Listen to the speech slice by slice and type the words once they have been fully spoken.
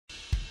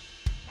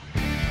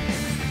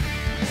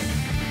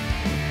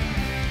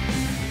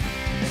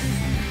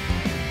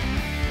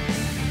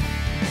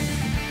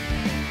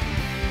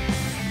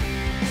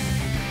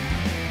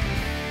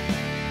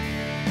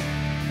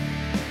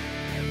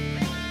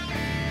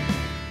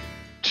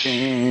What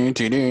It's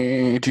our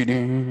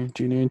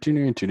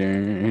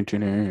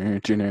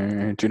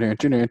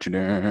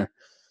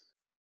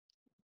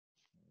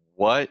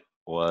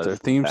was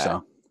theme that?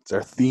 song. It's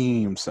our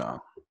theme song.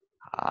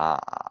 Ah,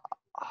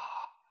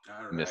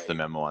 All missed the right.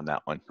 memo on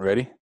that one.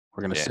 Ready?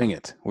 We're gonna Yeah, sing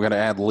it. We're gonna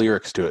add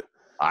lyrics to it.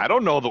 I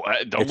don't know the.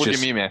 Don't It's look at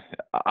just me, man.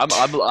 I'll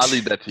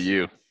leave that to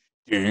you.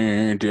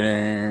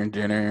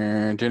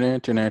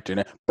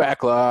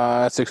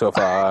 Backlot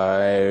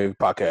 605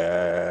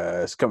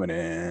 podcast coming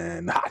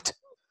in hot.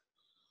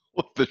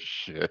 What the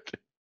shit?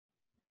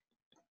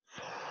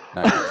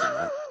 Not using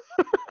that.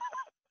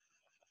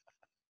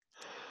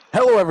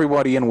 Hello,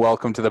 everybody, and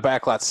welcome to the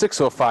Backlot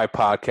 605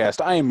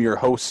 podcast. I am your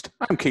host.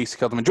 I'm Casey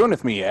Kelderman. Join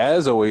with me,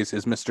 as always,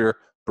 is Mr.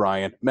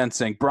 Brian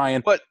Mensing.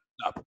 Brian, What?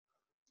 what's up?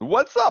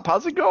 What's up?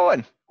 How's it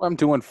going? I'm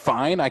doing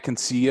fine. I can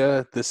see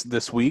you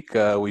this week.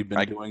 We've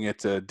been doing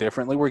it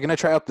differently. We're going to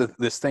try out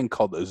this thing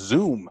called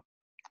Zoom.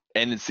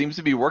 And it seems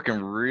to be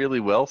working really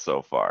well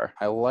so far.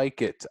 I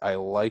like it. I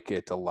like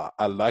it a lot.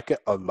 I like it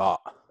a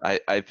lot.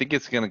 I think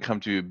it's going to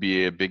come to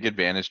be a big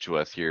advantage to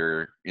us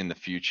here in the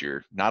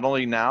future. Not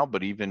only now,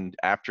 but even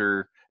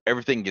after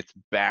everything gets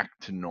back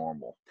to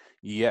normal.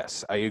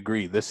 Yes, I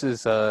agree. This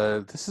is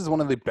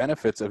one of the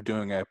benefits of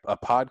doing a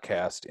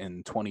podcast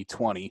in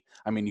 2020.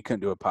 I mean, you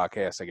couldn't do a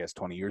podcast, I guess,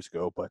 20 years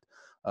ago, but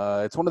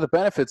it's one of the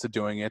benefits of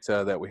doing it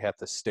that we have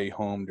to stay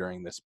home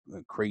during this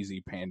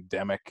crazy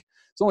pandemic.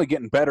 It's only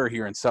getting better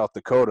here in South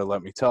Dakota,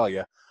 let me tell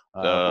you.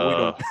 But we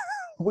don't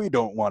we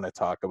don't want to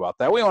talk about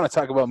that. We want to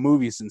talk about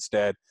movies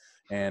instead.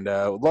 And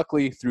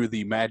luckily, through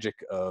the magic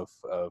of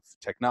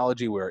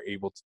technology, we're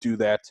able to do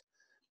that.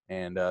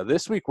 And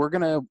this week we're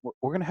gonna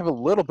have a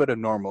little bit of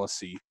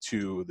normalcy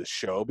to the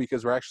show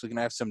because we're actually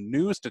gonna have some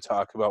news to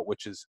talk about,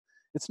 which is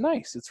it's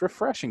nice. It's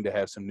refreshing to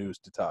have some news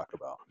to talk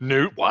about.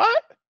 New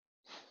what?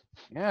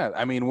 Yeah,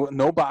 I mean,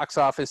 no box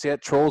office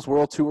yet. Trolls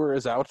World Tour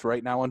is out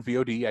right now on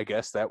VOD. I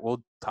guess that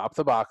will top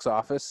the box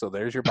office. So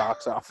there's your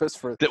box office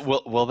for.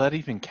 Will that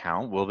even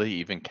count? Will they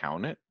even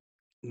count it?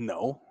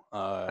 No.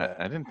 I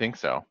didn't think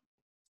so.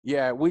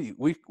 Yeah, we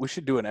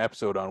should do an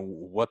episode on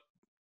what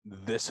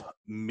this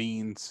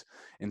means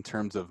in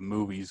terms of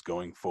movies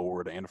going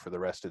forward and for the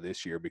rest of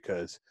this year,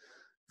 because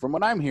from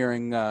what I'm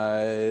hearing,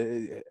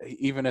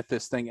 even if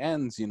this thing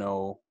ends,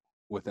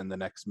 within the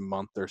next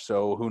month or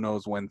so, who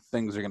knows when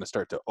things are going to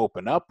start to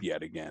open up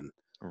yet again.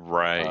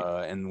 Right.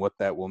 And what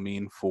that will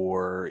mean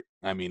for,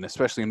 I mean,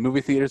 especially in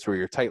movie theaters where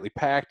you're tightly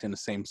packed in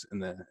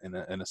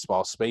a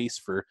small space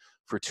for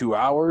 2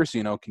 hours.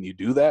 Can you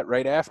do that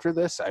right after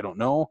this? I don't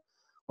know.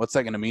 What's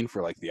that going to mean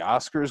for like the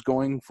Oscars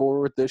going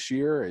forward this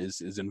year?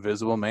 Is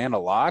Invisible Man a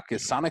lock?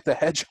 Is Sonic the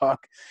Hedgehog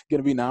going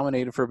to be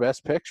nominated for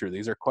Best Picture?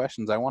 These are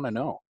questions I want to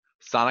know.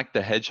 Sonic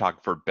the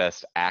Hedgehog for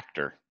Best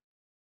Actor.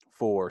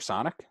 For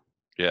Sonic?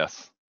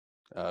 Yes.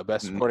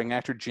 Best Supporting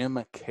Actor,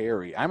 Jim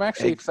Carrey. I'm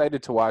actually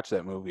excited to watch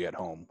that movie at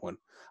home. When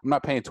I'm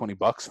not paying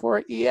 $20 for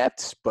it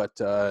yet, but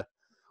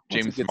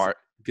James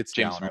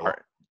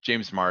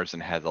Marsden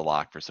has a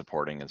lock for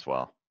supporting as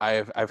well.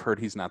 I've heard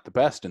he's not the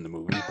best in the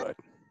movie, but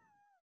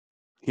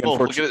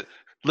look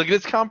at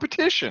his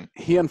competition.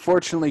 He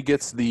unfortunately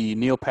gets the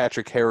Neil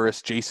Patrick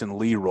Harris, Jason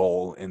Lee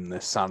role in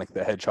this Sonic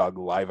the Hedgehog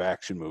live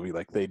action movie,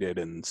 like they did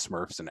in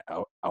Smurfs and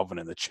Alvin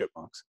and the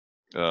Chipmunks.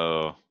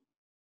 Oh.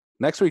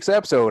 Next week's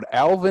episode,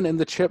 Alvin and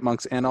the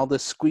Chipmunks and all the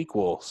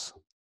Squeakquels.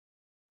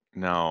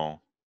 No,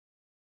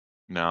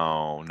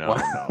 not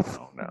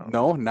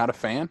a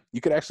fan? You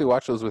could actually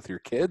watch those with your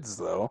kids,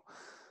 though.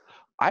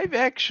 I've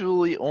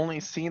actually only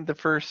seen the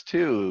first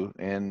two,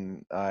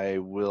 and I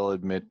will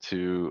admit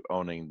to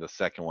owning the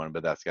second one,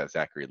 but that's got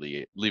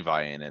Zachary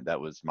Levi in it.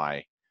 That was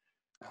my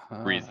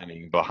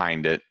reasoning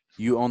behind it.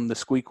 You own the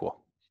Squeakquel.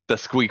 The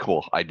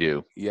Squeakquel, I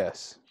do.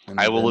 Yes.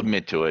 I will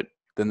admit to it.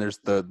 Then there's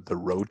the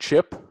road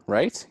chip,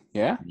 right?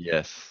 Yeah.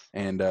 Yes.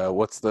 And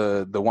what's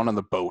the one on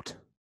the boat?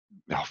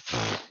 Oh,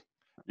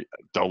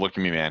 don't look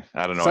at me, man.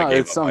 I don't know.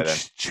 It's some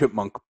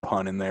chipmunk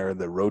pun in there.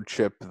 The road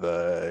chip,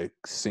 the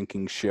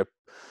sinking ship.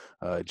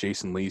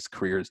 Jason Lee's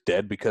career is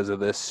dead because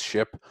of this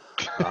ship.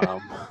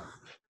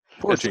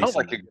 It sounds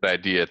like a good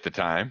idea at the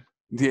time.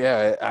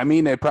 Yeah, I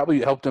mean, it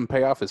probably helped him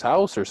pay off his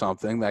house or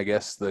something. I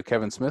guess the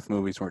Kevin Smith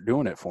movies weren't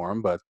doing it for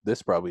him, but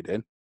this probably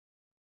did.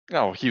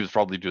 No, he was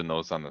probably doing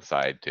those on the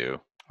side too.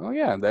 Oh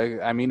yeah,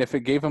 I mean, if it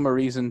gave him a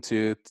reason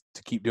to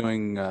keep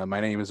doing My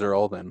Name Is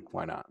Earl, then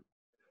why not?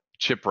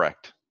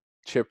 Chipwrecked.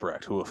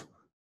 Oof.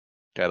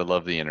 Gotta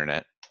love the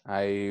internet.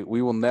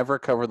 We will never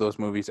cover those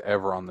movies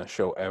ever on the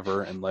show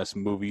ever unless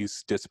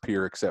movies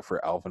disappear except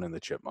for Alvin and the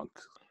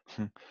Chipmunks.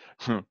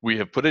 We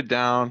have put it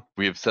down.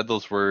 We have said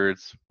those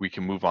words. We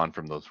can move on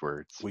from those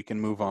words. We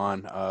can move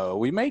on.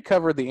 We may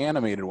cover the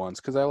animated ones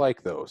because I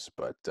like those,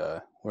 but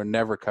we're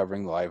never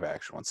covering the live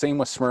action ones. Same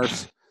with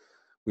Smurfs.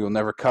 We will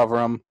never cover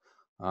them.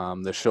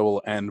 The show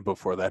will end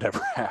before that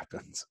ever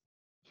happens.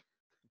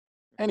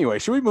 Anyway,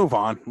 should we move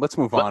on? Let's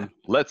move on.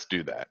 Let's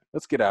do that.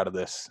 Let's get out of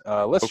this.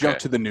 Let's jump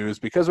to the news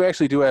because we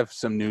actually do have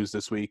some news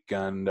this week.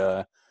 And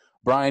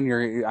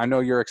Brian, I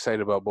know you're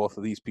excited about both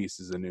of these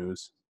pieces of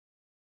news.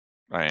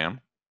 I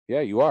am. Yeah,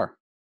 you are.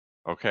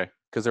 Okay.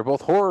 because they're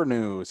both horror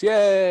news.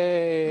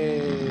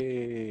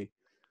 Yay!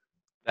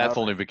 That's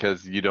All only right.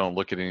 because you don't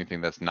look at anything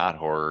that's not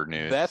horror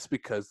news. That's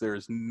because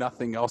there's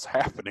nothing else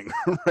happening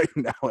right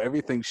now.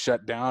 Everything's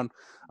shut down.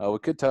 We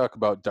could talk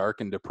about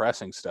dark and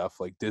depressing stuff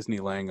like Disney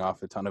laying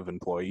off a ton of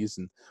employees,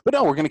 but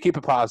no, we're going to keep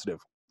it positive.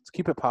 Let's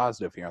keep it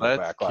positive here on the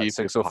Let's Backlot keep it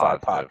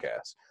 605 positive.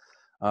 podcast.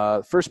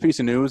 First piece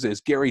of news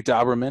is Gary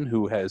Dauberman,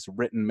 who has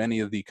written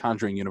many of the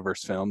Conjuring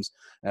universe films,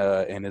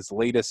 and his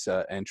latest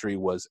entry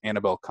was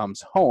Annabelle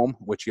Comes Home,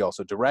 which he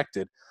also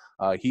directed.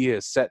 He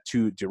is set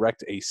to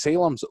direct a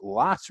Salem's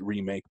Lot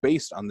remake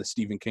based on the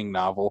Stephen King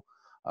novel,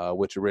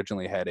 which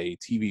originally had a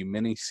TV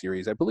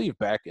miniseries, I believe,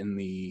 back in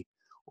the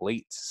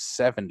late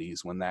 70s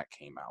when that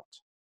came out.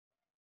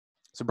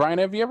 So, Brian,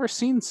 have you ever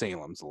seen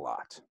Salem's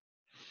Lot?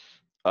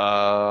 Bits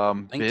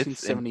and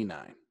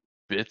 1979.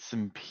 bits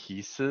and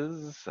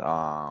pieces.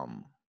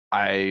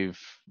 I've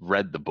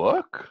read the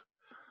book.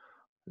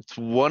 It's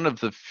one of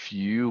the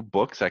few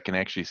books I can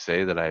actually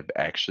say that I've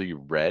actually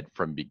read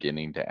from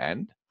beginning to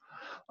end.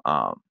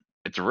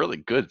 It's a really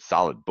good,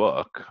 solid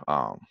book.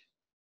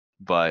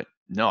 But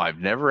no, I've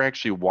never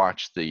actually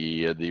watched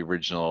the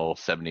original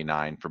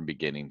 79 from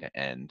beginning to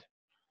end.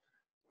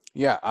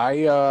 Yeah,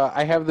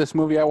 I have this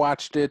movie. I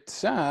watched it.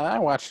 I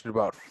watched it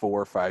about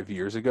 4 or 5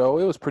 years ago.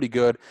 It was pretty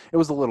good. It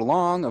was a little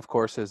long, of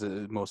course, as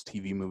most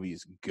TV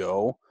movies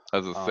go.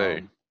 As I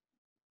say,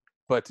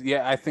 But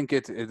yeah, I think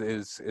it's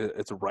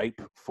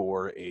ripe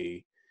for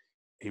a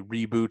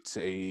reboot,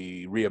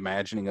 a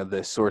reimagining of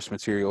this source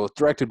material. It's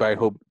directed by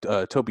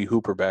Toby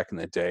Hooper back in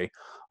the day.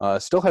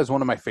 Still has one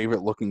of my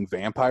favorite looking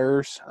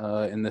vampires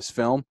in this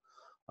film.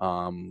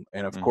 And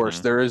of course,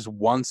 there is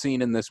one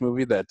scene in this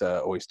movie that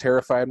always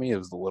terrified me. It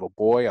was the little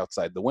boy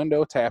outside the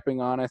window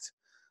tapping on it.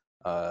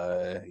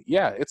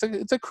 Yeah, it's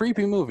a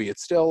creepy movie.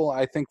 It's still,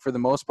 I think, for the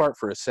most part,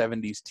 for a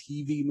 '70s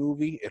TV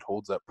movie, it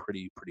holds up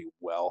pretty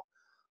well.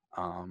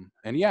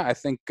 And yeah, I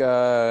think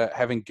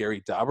having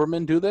Gary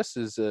Dauberman do this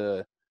is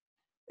I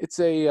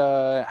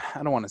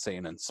don't want to say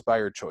an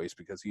inspired choice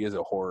because he is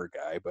a horror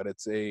guy, but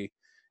it's a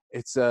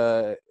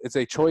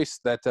choice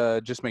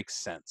that just makes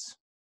sense.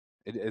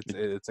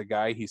 It's a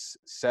guy he's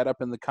set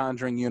up in the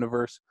Conjuring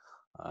universe,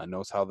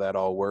 knows how that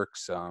all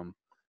works. And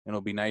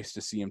it'll be nice to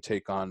see him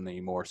take on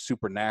a more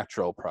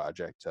supernatural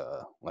project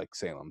like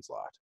Salem's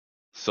Lot.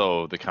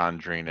 so The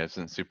Conjuring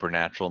isn't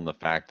supernatural in the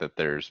fact that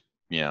there's,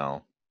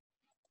 I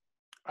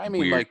mean,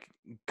 weird. like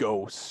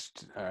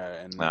ghost,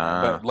 and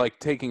Uh, but like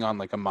taking on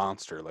like a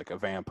monster, like a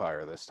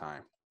vampire this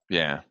time.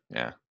 yeah.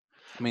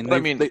 I mean, But I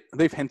mean,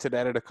 they've hinted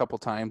at it a couple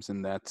times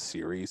in that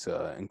series,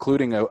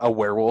 including a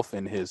werewolf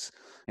in his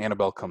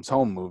Annabelle Comes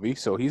Home movie.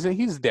 So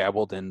he's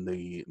dabbled in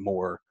the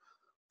more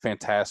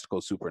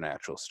fantastical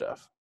supernatural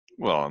stuff.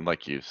 well, and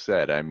like you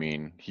said, I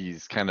mean,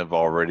 he's kind of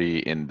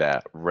already in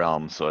that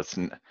realm, so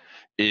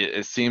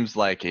it seems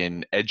like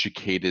an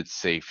educated,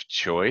 safe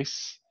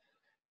choice,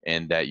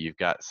 and that you've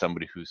got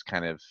somebody who's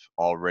kind of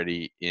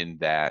already in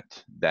that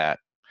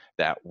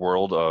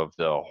world of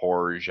the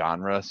horror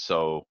genre,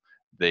 so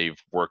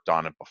they've worked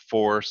on it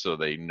before, so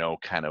they know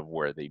kind of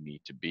where they need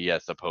to be,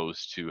 as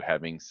opposed to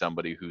having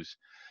somebody who's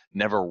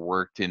never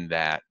worked in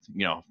that,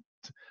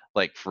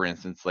 like for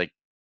instance, like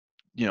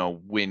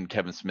when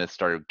Kevin Smith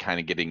started kind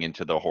of getting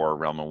into the horror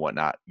realm and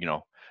whatnot,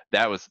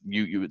 that was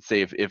you would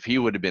say if he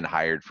would have been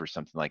hired for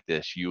something like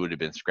this, you would have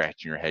been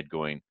scratching your head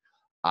going,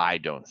 I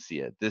don't see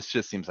it. This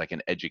just seems like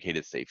an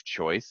educated, safe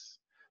choice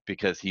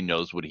because he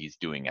knows what he's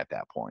doing at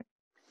that point.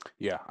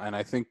 Yeah, and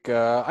I think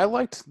I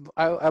like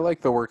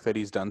the work that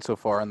he's done so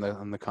far in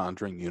the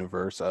Conjuring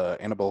universe.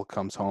 Annabelle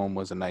Comes Home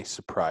was a nice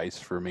surprise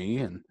for me,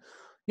 and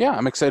yeah,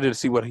 I'm excited to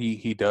see what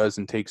he does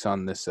and takes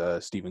on this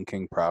Stephen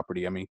King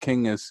property. I mean,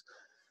 King is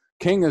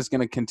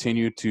going to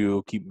continue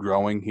to keep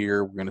growing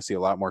here. We're going to see a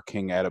lot more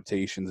King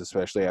adaptations,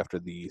 especially after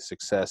the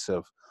success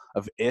of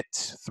It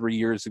 3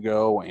 years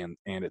ago and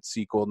its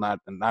sequel. Not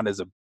as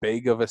a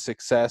big of a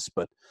success,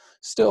 but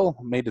still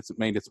made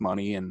its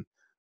money. And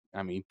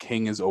I mean,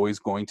 King is always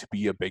going to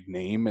be a big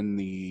name in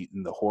the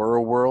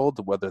horror world,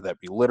 whether that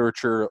be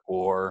literature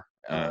or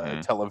Hmm.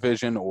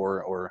 television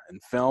or in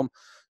film.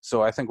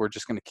 So I think we're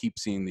just going to keep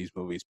seeing these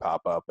movies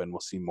pop up, and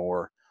we'll see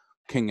more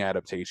King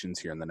adaptations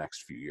here in the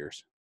next few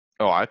years.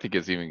 Oh, I think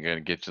it's even going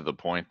to get to the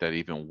point that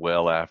even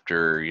well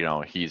after,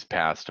 he's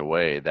passed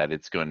away, that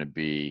it's going to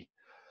be,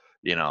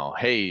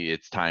 hey,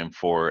 it's time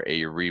for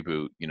a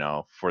reboot,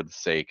 for the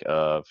sake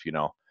of,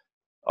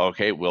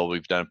 okay, well,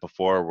 we've done it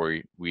before.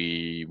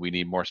 We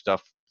need more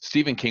stuff.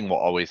 Stephen King will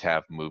always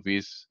have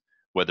movies,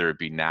 whether it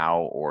be now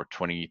or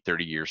 20,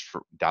 30 years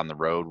down the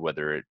road,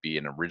 whether it be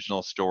an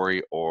original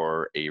story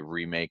or a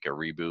remake, a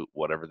reboot,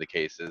 whatever the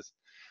case is.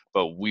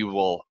 But we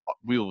will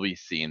be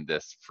seeing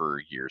this for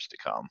years to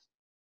come.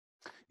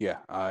 Yeah,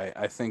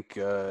 I think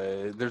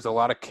there's a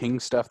lot of King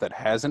stuff that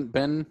hasn't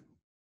been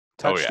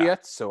Oh touched yeah.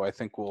 yet, so I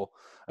think we'll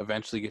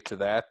eventually get to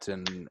that,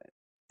 and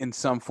in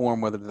some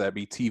form, whether that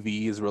be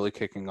TV is really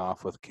kicking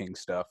off with King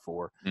stuff,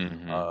 or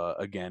Hmm.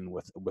 again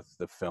with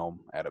the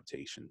film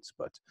adaptations.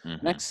 But Hmm.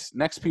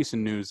 next piece of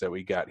news that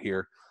we got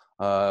here,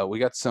 We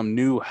got some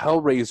new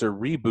Hellraiser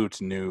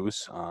reboot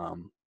news.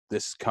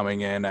 This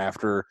coming in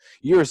after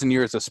years and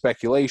years of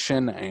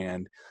speculation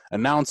and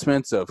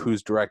announcements of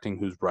who's directing,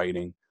 who's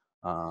writing.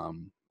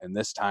 And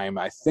this time,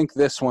 I think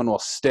this one will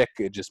stick.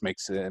 It just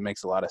makes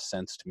a lot of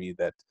sense to me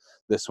that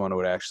this one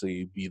would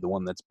actually be the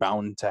one that's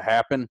bound to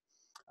happen.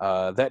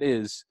 That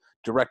is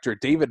director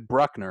David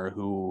Bruckner,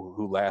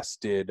 who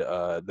last did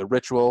The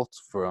Ritual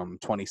from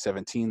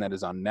 2017. That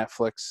is on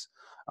Netflix.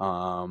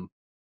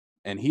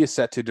 And he is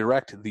set to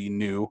direct the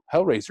new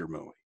Hellraiser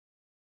movie.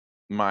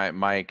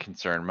 My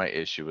concern, my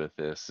issue with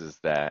this is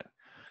that,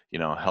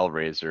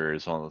 Hellraiser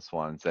is one of those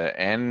ones that,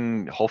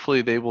 and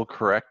hopefully they will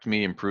correct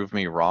me and prove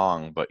me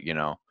wrong, but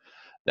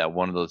that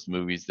one of those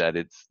movies that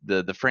it's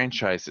the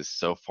franchise is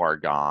so far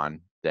gone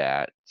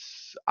that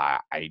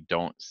I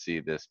don't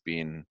see this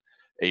being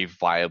a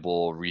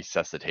viable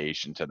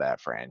resuscitation to that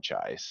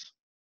franchise.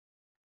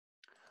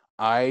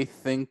 I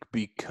think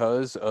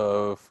because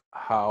of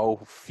how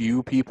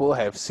few people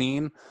have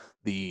seen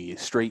the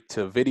straight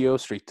to video,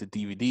 straight to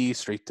DVD,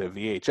 straight to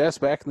VHS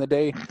back in the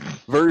day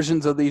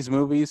versions of these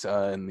movies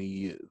and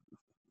the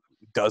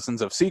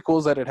dozens of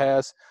sequels that it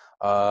has,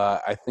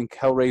 I think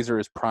Hellraiser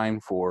is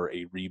primed for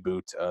a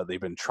reboot.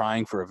 They've been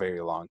trying for a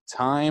very long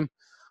time.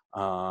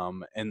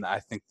 And I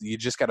think you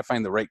just got to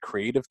find the right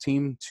creative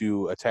team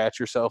to attach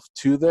yourself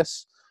to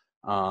this.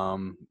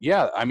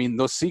 Yeah, I mean,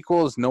 those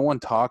sequels, no one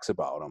talks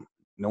about them.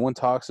 No one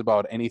talks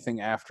about anything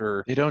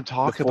after. They don't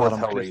talk about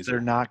them because they're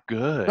not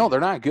good. No,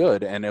 they're not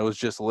good. And it was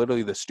just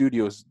literally the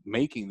studios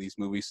making these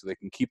movies so they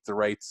can keep the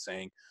rights,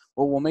 saying,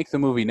 well, we'll make the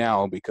movie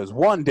now because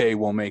one day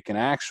we'll make an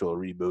actual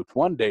reboot.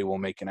 One day we'll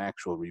make an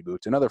actual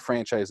reboot. Another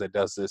franchise that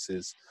does this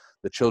is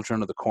the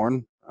Children of the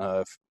Corn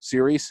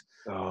series.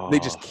 They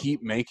just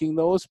keep making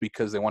those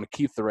because they want to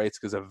keep the rights,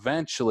 because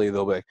eventually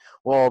they'll be like,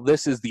 well,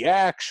 this is the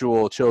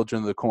actual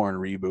Children of the Corn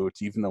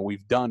reboot, even though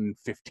we've done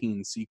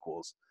 15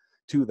 sequels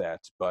to that.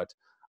 But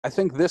I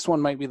think this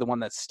one might be the one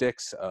that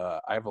sticks.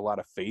 I have a lot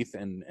of faith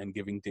in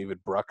giving David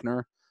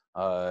Bruckner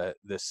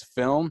this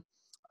film.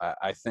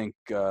 I think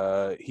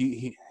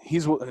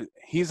he's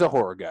a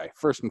horror guy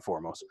first and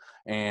foremost,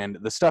 and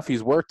the stuff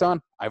he's worked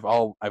on,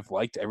 I've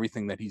liked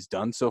everything that he's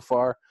done so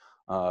far.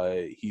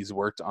 He's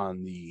worked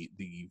on the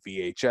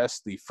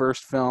VHS, the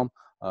first film.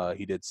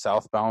 He did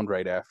Southbound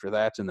right after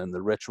that, and then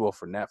The Ritual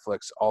for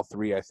Netflix. All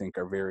three, I think,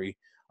 are very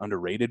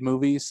underrated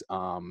movies.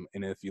 And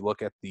if you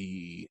look at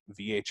the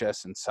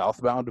VHS and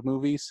Southbound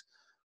movies,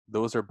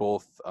 those are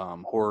both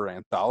horror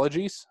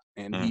anthologies,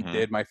 and he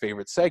did my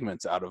favorite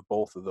segments out of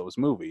both of those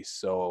movies.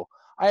 So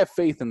I have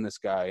faith in this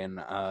guy. And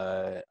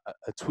a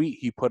tweet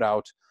he put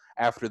out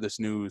after this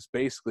news,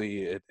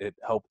 basically it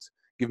helped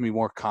give me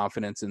more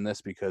confidence in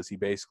this, because he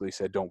basically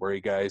said, don't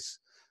worry, guys,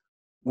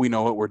 we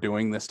know what we're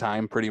doing this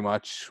time, pretty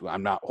much.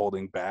 I'm not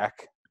holding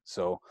back.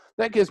 So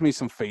that gives me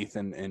some faith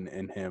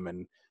in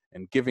him,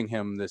 and giving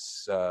him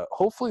this,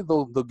 hopefully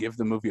they'll give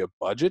the movie a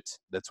budget.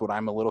 That's what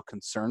I'm a little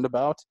concerned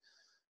about,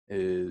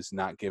 is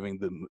not giving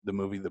the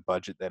movie the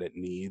budget that it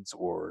needs,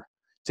 or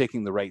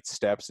taking the right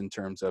steps in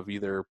terms of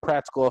either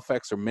practical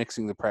effects or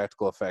mixing the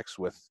practical effects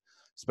with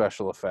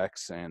special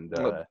effects. And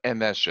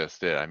that's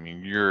just it. I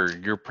mean,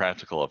 your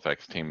practical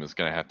effects team is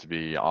going to have to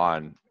be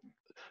on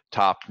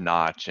top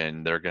notch,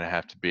 and they're going to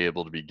have to be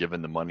able to be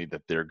given the money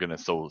that they're going to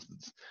so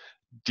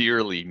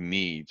dearly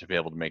need to be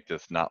able to make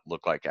this not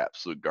look like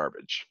absolute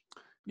garbage.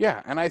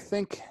 Yeah, and I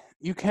think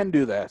you can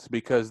do that,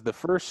 because the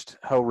first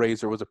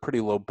Hellraiser was a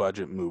pretty low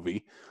budget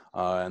movie,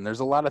 and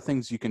there's a lot of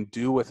things you can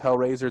do with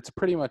Hellraiser. It's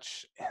pretty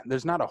much,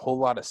 there's not a whole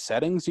lot of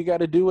settings you got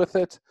to do with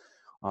it.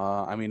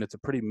 I mean, it's a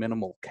pretty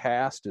minimal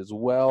cast as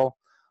well.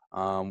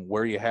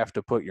 Where you have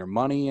to put your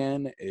money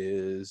in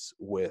is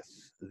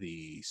with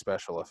the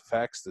special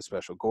effects, the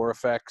special gore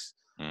effects.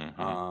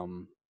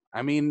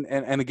 I mean,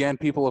 and again,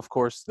 people, of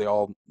course,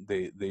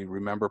 they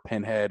remember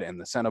Pinhead and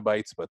the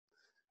Cenobites, but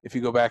if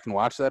you go back and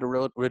watch that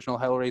original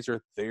Hellraiser,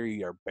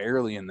 they are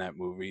barely in that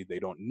movie. They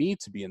don't need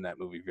to be in that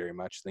movie very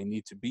much. They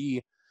need to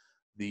be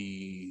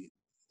the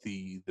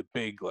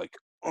big, like,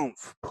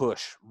 oomph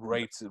push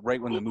right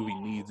when the movie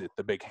needs it.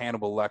 The big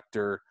Hannibal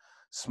Lecter,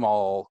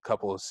 small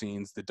couple of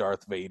scenes, the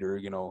Darth Vader,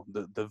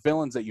 the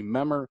villains that you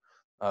remember,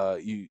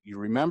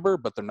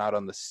 but they're not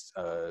on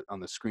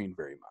the screen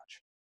very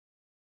much.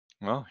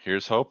 Well,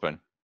 here's hoping.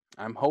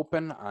 I'm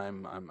hoping.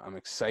 I'm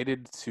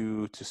excited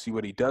to see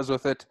what he does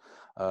with it.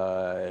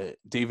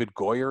 David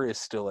Goyer is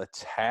still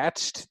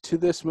attached to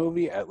this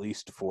movie, at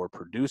least for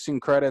producing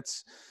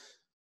credits.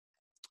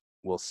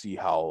 We'll see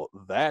how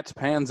that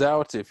pans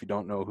out. If you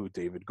don't know who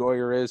David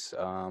Goyer is,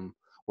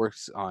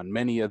 works on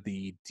many of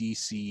the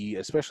DC,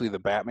 especially the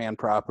Batman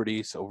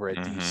properties over at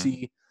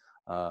DC.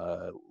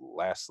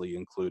 Lastly,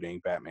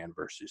 including Batman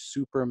versus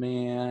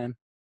Superman.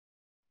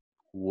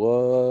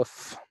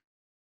 Woof.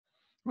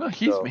 Well,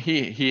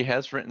 he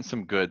has written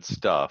some good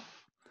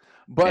stuff.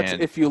 But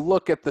if you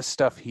look at the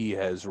stuff he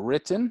has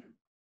written,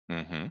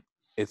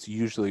 it's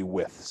usually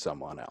with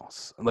someone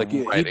else. Like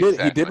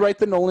he did write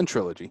the Nolan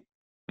trilogy.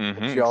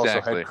 He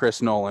also had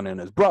Chris Nolan and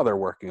his brother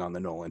working on the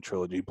Nolan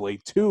trilogy.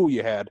 Blade 2,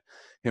 you had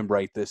him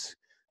write this.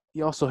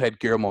 he also had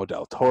Guillermo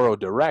del Toro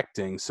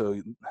directing,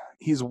 so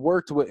he's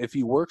worked with. If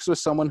he works with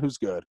someone who's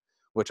good,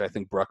 which I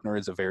think Bruckner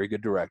is a very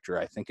good director,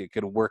 I think it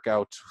could work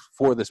out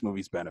for this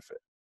movie's benefit.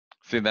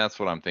 See, that's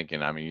what I'm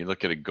thinking. I mean, you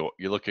look at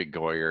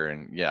Goyer,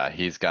 and yeah,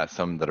 he's got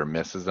some that are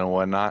misses and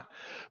whatnot,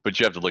 but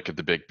you have to look at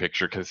the big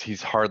picture because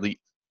he's hardly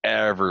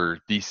ever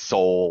the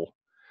sole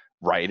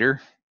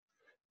writer,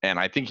 and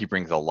I think he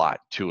brings a lot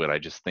to it. I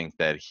just think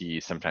that he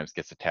sometimes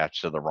gets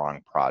attached to the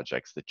wrong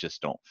projects that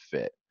just don't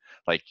fit.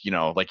 Like,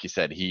 like you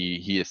said,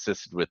 he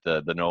assisted with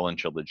the Nolan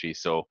trilogy,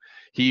 so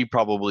he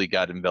probably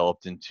got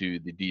enveloped into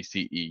the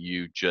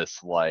DCEU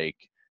just like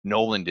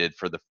Nolan did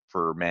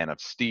for Man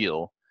of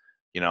Steel,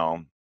 you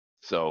know.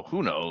 So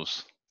who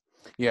knows?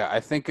 Yeah, I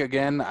think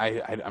again,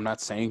 I'm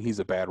not saying he's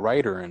a bad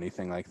writer or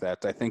anything like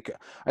that. I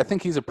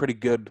think he's a pretty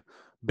good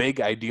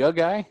big idea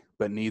guy,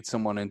 but needs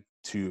someone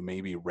to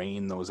maybe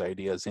rein those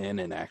ideas in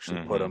and actually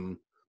Hmm.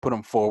 put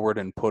them forward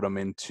and put them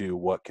into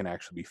what can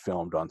actually be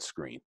filmed on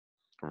screen.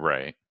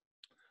 Right.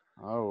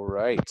 All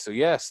right. So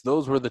yes,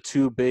 those were the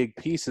two big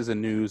pieces of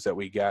news that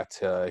we got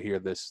here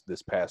this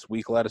past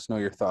week. Let us know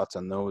your thoughts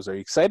on those. Are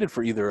you excited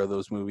for either of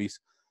those movies?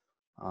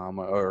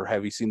 Or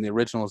have you seen the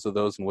originals of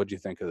those and what do you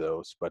think of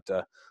those? But I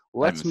haven't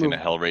let's seen a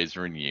move.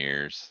 Hellraiser in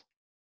years.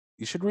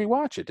 You should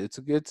rewatch it.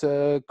 It's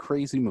a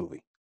crazy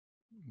movie.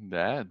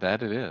 That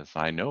it is.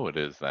 I know it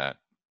is that.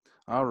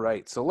 All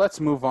right. So let's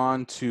move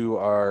on to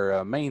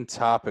our main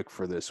topic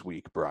for this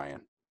week, Brian.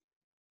 And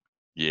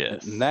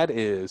Yes. that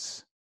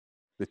is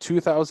the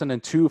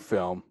 2002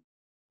 film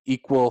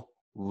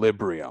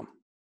Equilibrium.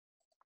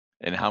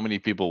 And how many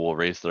people will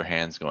raise their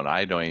hands going,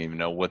 I don't even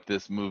know what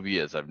this movie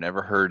is. I've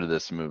never heard of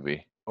this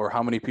movie. Or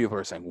how many people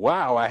are saying,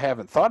 "Wow, I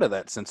haven't thought of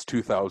that since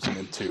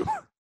 2002."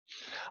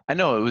 I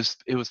know it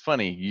was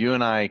funny. You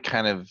and I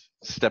kind of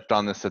stepped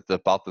on this at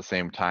about the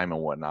same time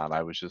and whatnot.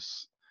 I was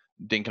just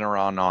dinking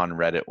around on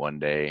Reddit one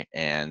day,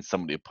 and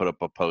somebody put up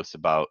a post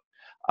about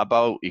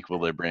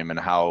Equilibrium and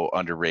how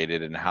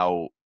underrated and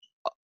how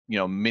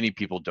many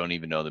people don't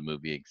even know the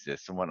movie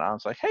exists and whatnot. I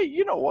was like, hey,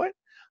 you know what?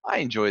 I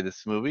enjoy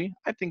this movie.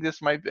 I think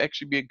this might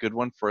actually be a good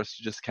one for us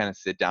to just kind of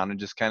sit down and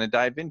just kind of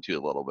dive into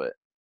a little bit.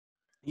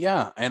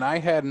 Yeah, and I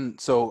hadn't.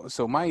 So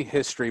my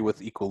history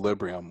with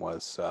Equilibrium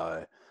was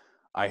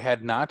I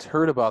had not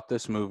heard about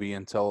this movie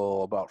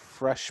until about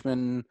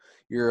freshman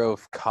year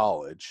of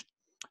college,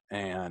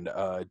 and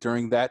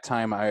during that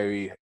time,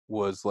 I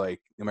was like,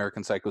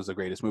 "American Psycho is the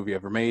greatest movie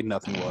ever made.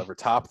 Nothing will ever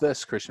top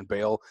this. Christian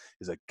Bale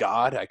is a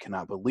god. I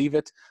cannot believe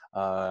it."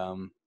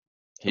 Um,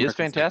 He is American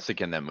Psycho.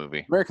 fantastic in that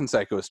movie. American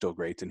Psycho is still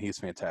great, and he's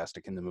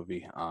fantastic in the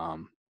movie.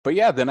 But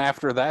yeah, then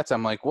after that,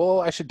 I'm like, well,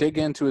 I should dig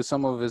into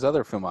some of his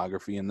other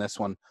filmography, and this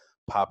one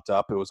popped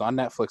up. It was on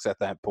Netflix at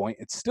that point.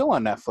 It's still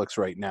on Netflix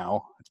right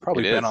now. It's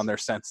probably It been on is. there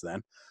since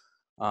then.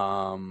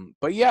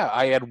 But yeah,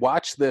 I had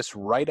watched this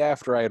right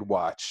after I had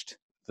watched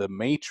The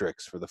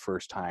Matrix for the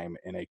first time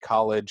in a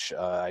college,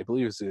 I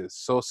believe it was a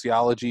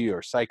sociology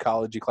or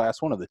psychology class,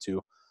 one of the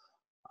two.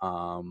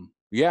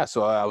 Yeah,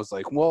 so I was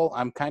like, well,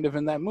 I'm kind of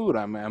in that mood.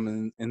 I'm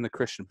in the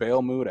Christian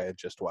Bale mood. I had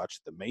just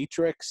watched The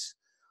Matrix.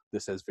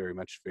 This has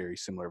very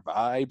similar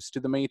vibes to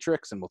The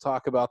Matrix, and we'll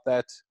talk about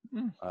that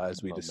A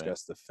as we little bit.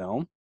 discuss the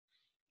film.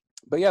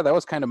 But yeah, that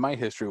was kind of my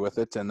history with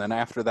it. And then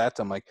after that,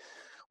 I'm like,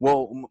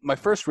 well, my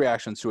first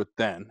reactions to it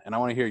then, and I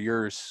want to hear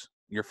your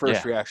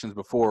first Yeah. reactions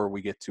before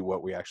we get to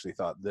what we actually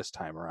thought this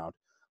time around.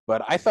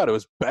 But I thought it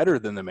was better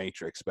than The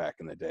Matrix back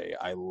in the day.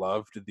 I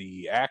loved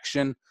the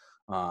action.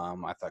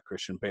 I thought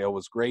Christian Bale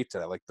was great.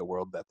 I liked the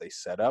world that they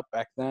set up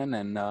back then,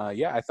 and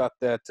yeah, I thought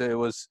that it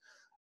was.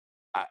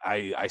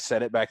 I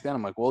said it back then.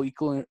 I'm like, well,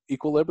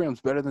 Equilibrium's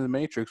better than The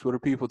Matrix. What are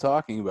people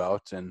talking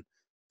about? And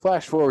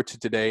flash forward to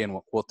today, and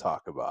we'll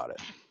talk about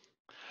it.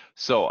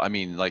 So, I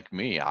mean, like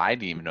me, I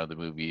didn't even know the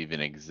movie even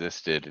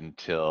existed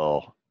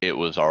until it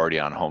was already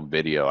on home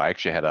video. I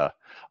actually had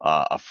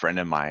a friend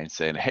of mine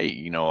saying,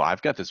 "Hey,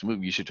 I've got this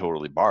movie. You should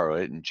totally borrow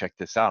it and check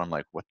this out." I'm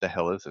like, "What the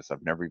hell is this?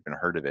 I've never even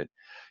heard of it."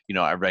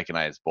 I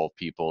recognize both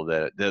people.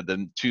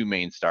 The two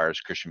main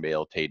stars, Christian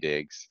Bale, Taye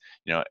Diggs.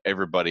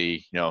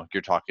 Everybody.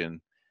 You're talking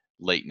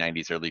late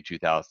 '90s, early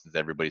 2000s.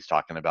 Everybody's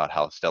talking about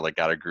how Stella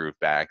got her groove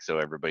back. So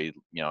everybody,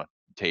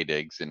 Taye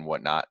Diggs and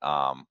whatnot.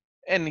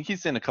 And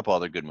he's in a couple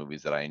other good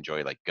movies that I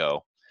enjoy, like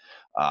Go.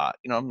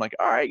 I'm like,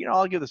 all right,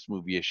 I'll give this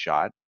movie a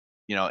shot.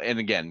 And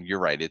again, you're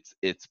right.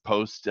 It's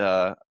post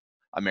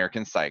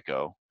American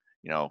Psycho.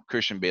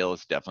 Christian Bale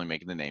is definitely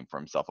making the name for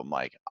himself. I'm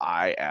like,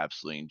 I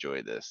absolutely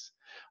enjoy this.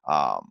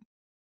 Um,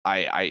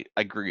 I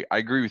agree. I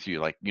agree with you.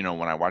 Like, when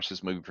I watched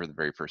this movie for the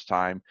very first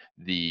time,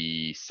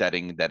 the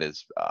setting that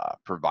is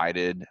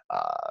provided,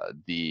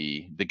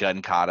 the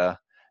gun kata,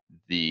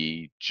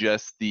 the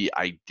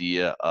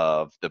idea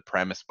of the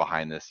premise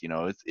behind this,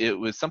 it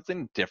was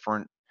something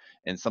different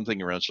and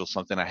something original,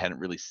 something I hadn't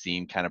really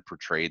seen kind of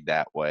portrayed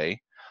that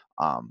way.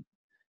 Um,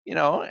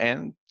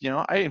 and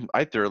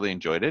I thoroughly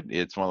enjoyed it.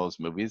 It's one of those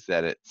movies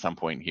that at some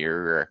point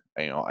here,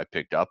 I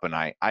picked up and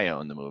I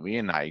own the movie,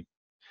 and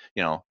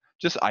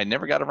just I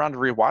never got around to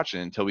rewatching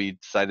it until we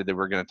decided that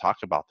we are going to talk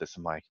about this.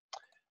 I'm like,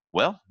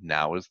 well,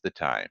 now is the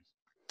time.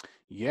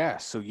 Yeah,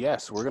 so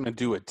yes, we're going to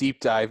do a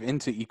deep dive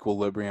into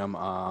Equilibrium.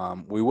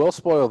 We will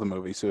spoil the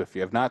movie, so if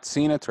you have not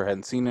seen it or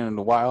hadn't seen it in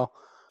a while,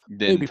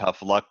 Then maybe,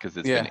 tough luck because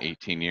it's been yeah,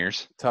 18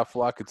 years. tough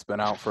luck. It's been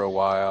out for a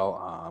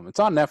while. It's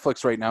on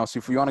Netflix right now, so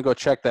if you want to go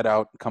check that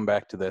out, come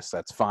back to this,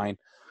 that's fine.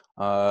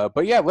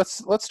 But yeah,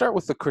 let's start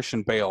with the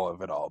Christian Bale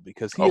of it all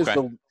because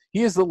Okay.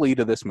 he is the lead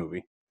of this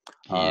movie.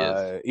 He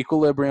is.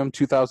 Equilibrium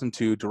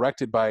 2002,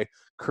 directed by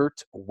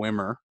Kurt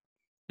Wimmer.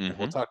 And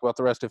we'll Mm-hmm. talk about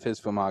the rest of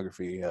his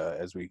filmography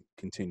as we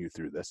continue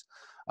through this.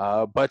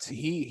 But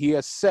he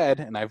has said,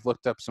 and I've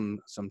looked up some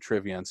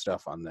trivia and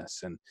stuff on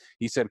this, and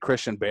he said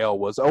Christian Bale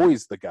was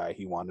always the guy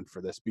he wanted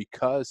for this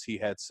because he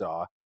had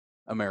saw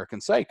American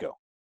Psycho.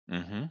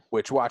 Mm-hmm.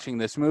 Which, watching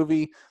this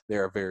movie,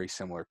 there are very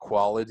similar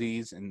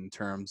qualities in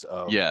terms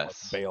of what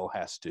Yes. Bale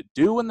has to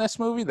do in this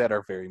movie that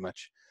are very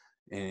much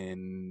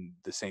in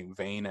the same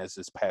vein as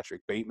this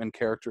Patrick Bateman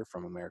character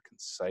from American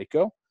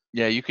Psycho.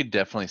 Yeah, you could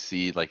definitely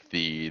see like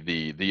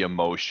the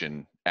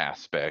emotion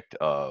aspect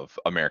of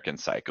American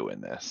Psycho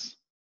in this.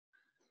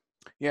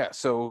 Yeah,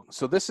 so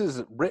this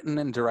is written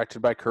and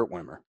directed by Kurt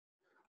Wimmer.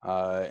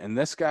 And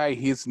this guy,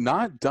 he's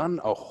not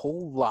done a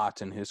whole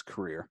lot in his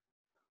career.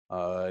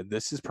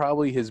 This is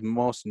probably his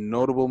most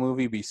notable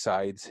movie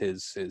besides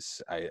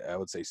his I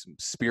would say some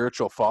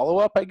spiritual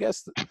follow-up, I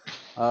guess.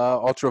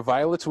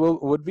 Ultraviolet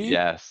would be.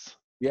 Yes.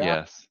 Yeah.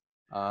 Yes.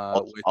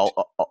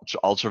 Which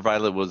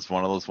Ultraviolet was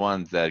one of those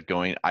ones that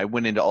I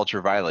went into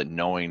Ultraviolet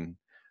knowing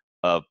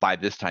by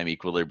this time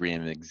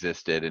Equilibrium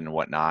existed and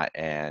whatnot,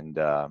 and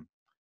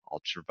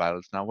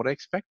Ultraviolet's not what I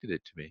expected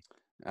it to be.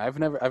 I've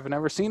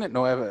never seen it,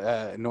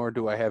 nor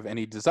do I have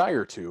any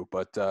desire to.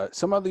 But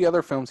some of the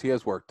other films he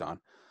has worked on.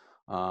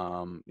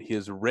 He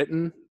has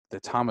written The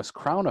Thomas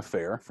Crown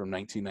Affair from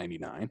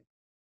 1999.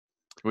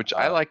 Which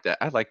I like that.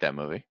 I like that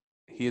movie.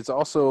 He is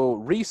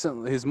also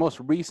his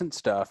most recent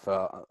stuff.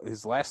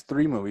 His last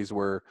three movies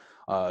were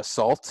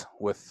Salt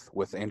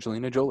with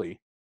Angelina Jolie,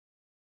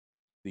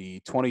 the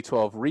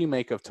 2012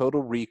 remake of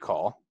Total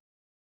Recall,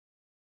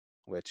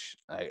 which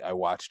I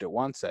watched it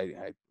once.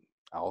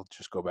 I'll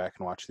just go back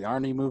and watch the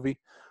Arnie movie,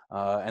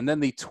 and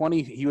then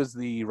he was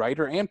the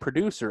writer and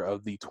producer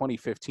of the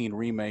 2015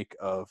 remake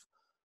of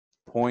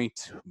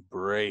Point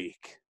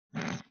Break.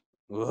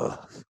 Ugh.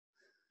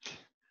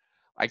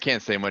 I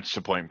can't say much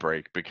to Point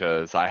Break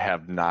because I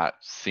have not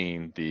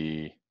seen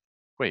the.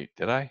 Wait,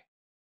 did I?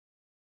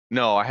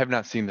 No, I have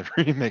not seen the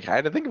remake. I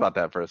had to think about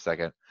that for a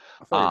second.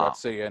 I thought you were about to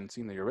say you hadn't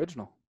seen the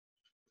original.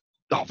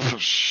 Oh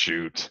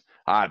shoot!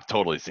 I've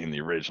totally seen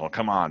the original.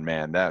 Come on,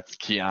 man. That's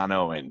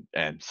Keanu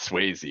and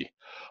Swayze.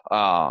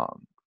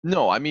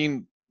 No, I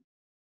mean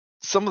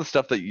some of the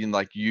stuff that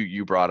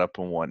you brought up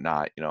and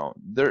whatnot.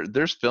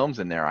 There's films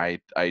in there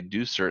I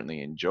do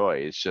certainly enjoy.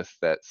 It's just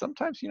that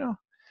sometimes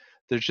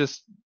they're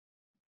just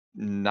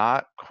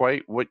not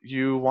quite what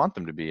you want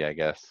them to be, I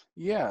guess.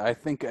 Yeah, I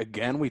think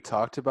again we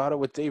talked about it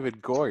with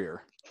David Goyer.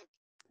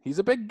 He's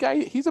a big guy.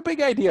 He's a big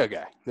idea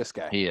guy. This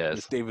guy, He this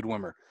is. David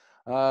Wimmer.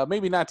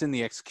 Maybe not in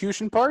the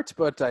execution part,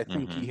 but I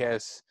think he Mm-hmm.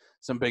 has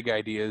some big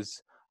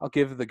ideas. I'll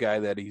give the guy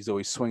that he's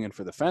always swinging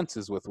for the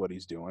fences with what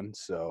he's doing.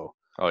 So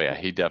Oh yeah,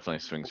 he definitely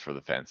swings for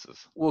the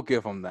fences. we'll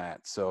give him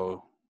that.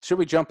 So should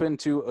we jump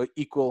into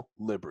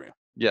Equilibrium?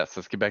 Yes,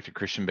 let's get back to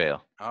Christian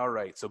Bale. All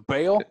right. So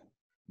Bale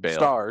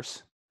stars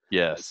as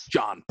Yes.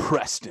 John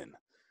Preston.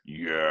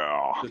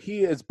 Yeah. So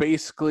he is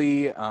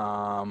basically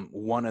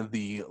one of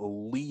the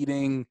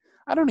leading.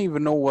 I don't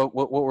even know what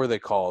were they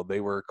called.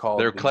 They were called.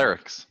 They're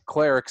clerics.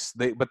 Clerics.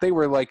 But they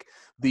were like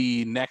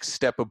the next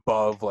step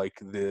above, like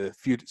the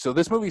future. So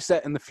this movie's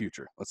set in the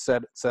future. Let's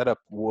set up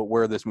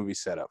where this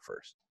movie's set up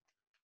first.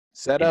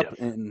 Set up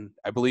in,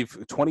 I believe,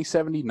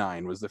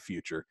 2079 was the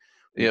future.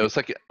 Yeah, it was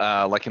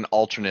like an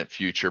alternate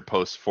future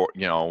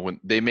when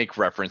they make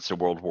reference to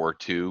World War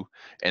II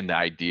and the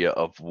idea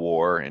of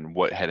war and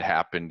what had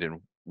happened and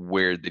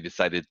where they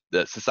decided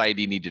that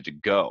society needed to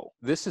go.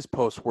 This is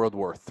post World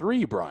War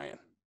III, Brian.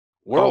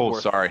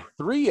 World War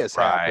III has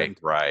happened.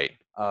 Right.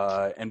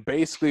 And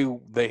basically,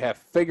 they have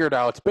figured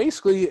out.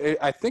 Basically,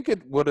 I think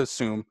it would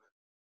assume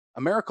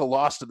America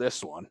lost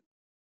this one,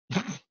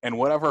 and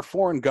whatever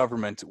foreign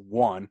government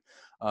won,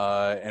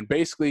 and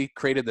basically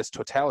created this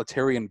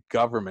totalitarian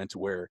government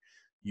where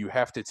you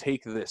have to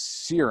take this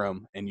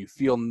serum and you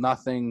feel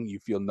nothing, you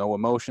feel no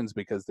emotions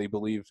because they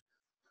believed,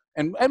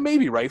 and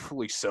maybe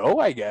rightfully so,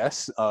 I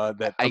guess,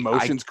 that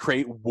emotions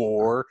create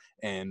war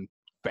and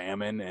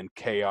famine and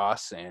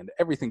chaos and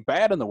everything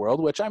bad in the world,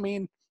 which, I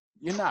mean,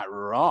 you're not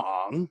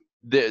wrong.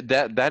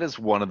 That is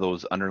one of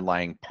those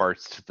underlying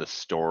parts to the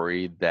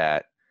story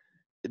that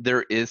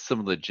there is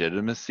some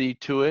legitimacy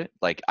to it.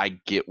 Like I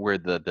get where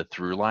the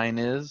through line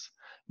is,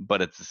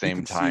 but at the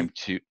same time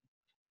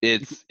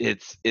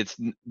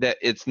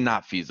it's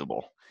not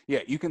feasible. Yeah,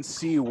 you can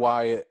see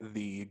why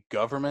the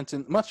government,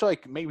 and much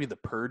like maybe the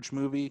Purge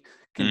movie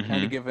can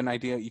kind of give an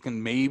idea. You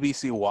can maybe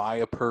see why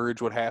a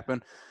purge would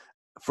happen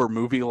for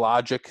movie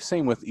logic.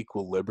 Same with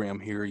Equilibrium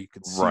here. You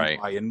could see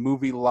why in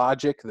movie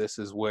logic this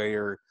is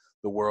where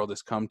the world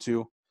has come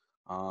to.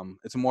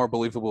 It's a more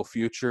believable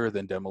future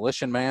than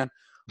Demolition Man.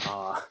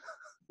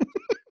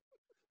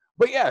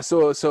 But yeah,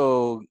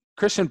 so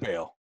Christian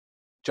Bale,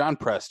 John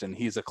Preston,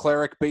 he's a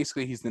cleric.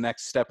 Basically, he's the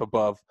next step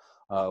above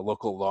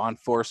local law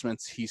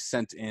enforcement. He's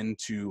sent in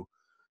to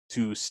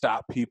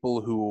stop people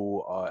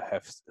who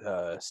have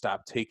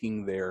stopped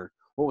taking their,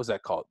 what was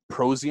that called?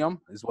 Prosium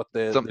is what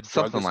the drug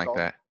Something is like called.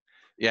 that.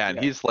 Yeah, and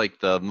Yeah, he's like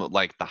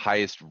the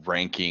highest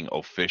ranking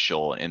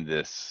official in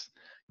this,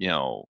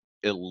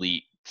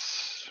 elite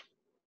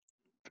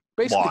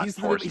basically law he's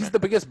enforcement. the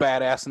biggest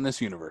badass in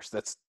this universe.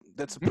 That's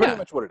pretty Yeah,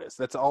 much what it is.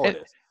 That's all it and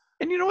is.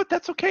 and you know what?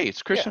 That's okay. It's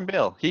Yeah. Christian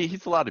Bale.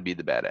 He's allowed to be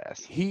the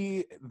badass.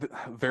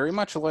 Very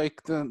much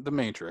like the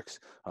Matrix.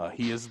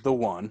 He is the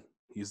one.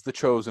 He's the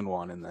chosen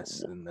one in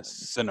this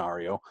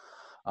scenario.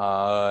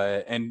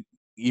 And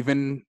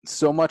even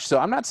so much so,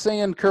 I'm not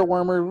saying Kurt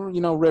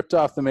Wimmer, ripped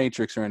off the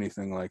Matrix or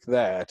anything like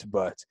that,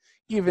 but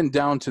even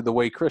down to the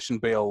way Christian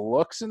Bale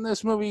looks in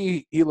this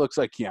movie, he looks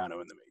like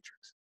Keanu in the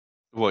Matrix.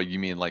 Well, you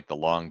mean like the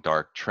long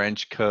dark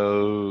trench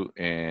coat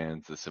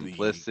and the The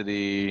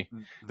simplicity?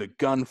 the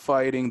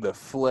gunfighting, the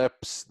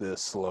flips, the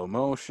slow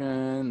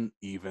motion,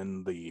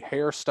 even the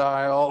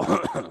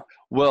hairstyle.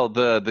 Well,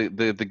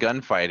 the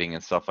gunfighting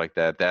and stuff like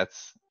that.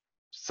 That's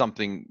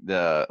something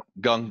the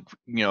gun,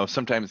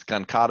 sometimes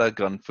gun kata,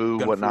 gun fu,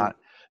 Gun fu. whatnot.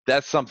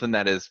 That's something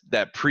that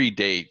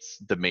predates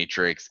the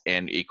Matrix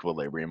and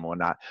Equilibrium and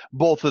whatnot.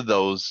 Both of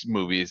those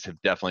movies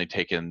have definitely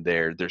taken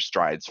their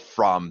strides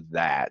from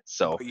that.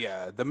 So But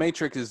yeah, The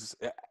Matrix is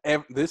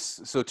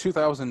this. So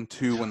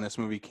 2002, when this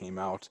movie came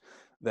out,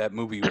 that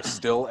movie was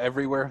still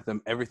everywhere.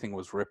 Everything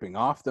was ripping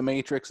off The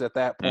Matrix at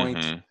that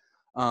point.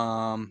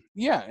 hmm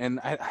Yeah,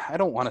 and I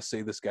don't want to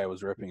say this guy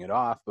was ripping it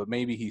off, but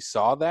maybe he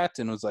saw that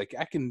and was like,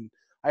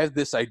 I have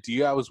this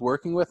idea I was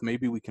working with.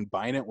 Maybe we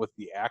combine it with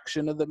the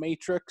action of The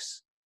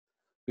Matrix,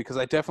 because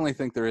I definitely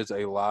think there is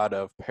a lot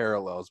of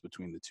parallels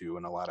between the two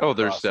and a lot of Oh,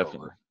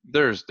 crossover.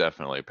 there's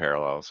definitely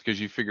parallels because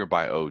you figure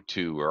by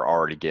 '02 we're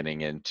already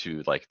getting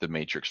into like the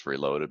Matrix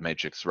Reloaded,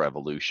 Matrix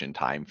Revolution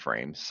time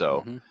frame.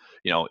 So, Hmm.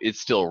 it's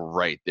still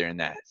right there in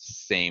that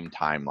same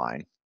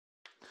timeline.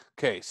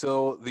 Okay,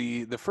 so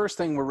the first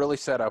thing we're really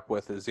set up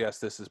with is, yes,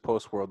 this is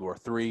post World War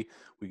III.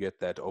 We get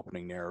that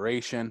opening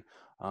narration,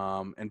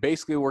 and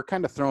basically we're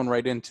kind of thrown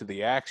right into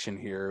the action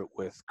here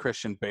with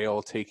Christian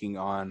Bale taking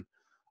on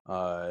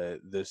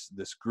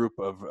this group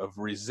of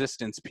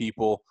resistance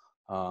people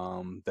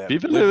that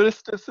Viva live. la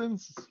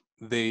resistance!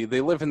 They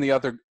live in the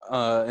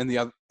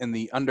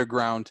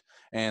underground,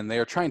 and they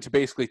are trying to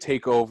basically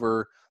take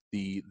over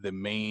the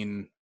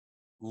main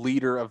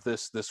leader of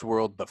this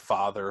world, the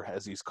father,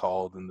 as he's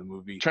called in the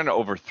movie. Trying to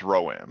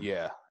overthrow him.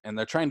 Yeah, and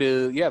they're trying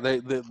to. Yeah,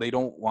 they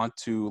don't want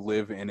to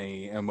live in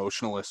a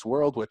emotionless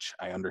world, which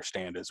I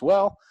understand as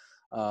well.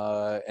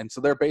 And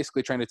so they're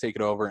basically trying to take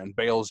it over. And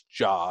Bale's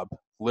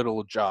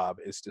little job,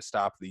 is to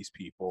stop these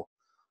people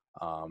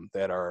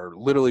that are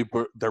literally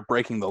they're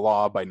breaking the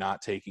law by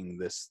not taking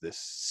this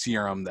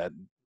serum that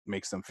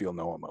makes them feel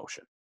no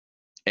emotion,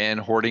 And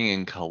hoarding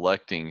and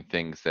collecting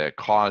things that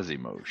cause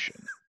emotion.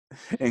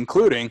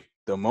 including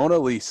the Mona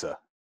Lisa.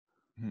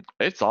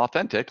 It's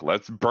authentic.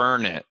 Let's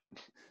burn it.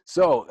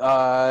 So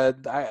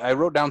I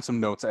wrote down some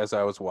notes as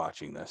I was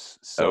watching this.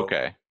 So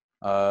Okay.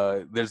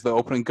 there's the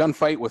opening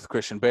gunfight with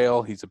Christian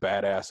Bale. He's a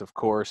badass, of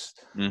course.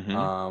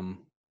 hmm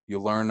You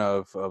learn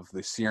of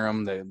the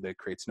serum that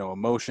creates no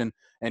emotion.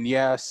 And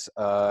yes,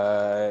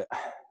 I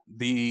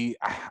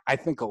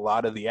think a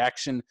lot of the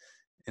action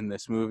in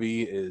this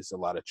movie is a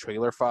lot of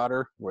trailer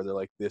fodder, where they're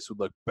like, this would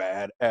look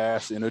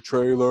badass in a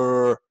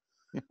trailer.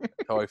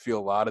 That's how I feel a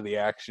lot of the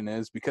action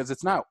is, because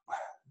it's not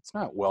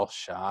well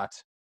shot.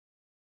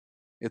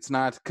 It's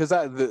not, because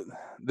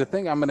the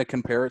thing I'm going to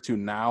compare it to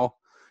now,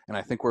 and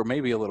I think we're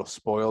maybe a little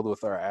spoiled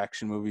with our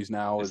action movies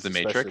now, Is is the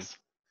especially Matrix?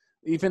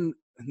 even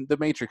the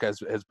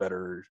Matrix has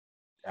better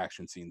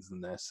action scenes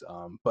than this.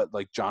 But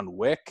like John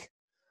Wick,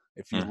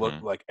 if you look,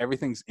 hmm like,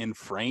 everything's in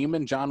frame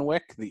in John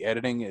Wick. The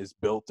editing is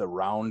built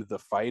around the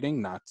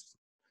fighting, not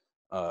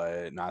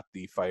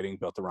the fighting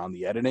built around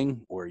the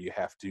editing, where you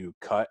have to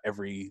cut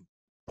every zero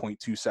point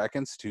 0.2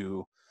 seconds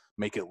to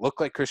make it look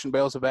like Christian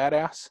Bale's a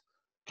badass,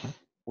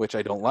 which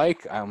I don't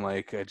like. I'm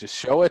like, just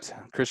show it.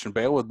 Christian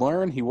Bale would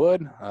learn. He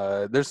would.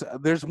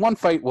 There's one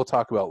fight we'll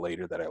talk about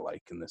later that I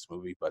like in this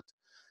movie. But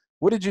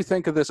what did you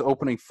think of this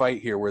opening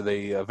fight here, where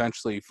they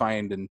eventually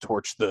find and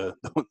torch the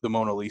the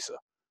Mona Lisa?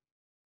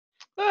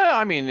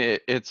 I mean,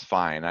 it's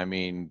fine. I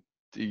mean,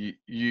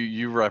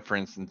 you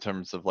reference in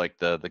terms of like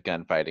the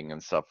gunfighting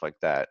and stuff like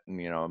that.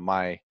 And you know,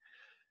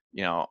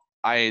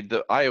 I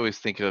always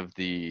think of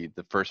the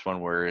first one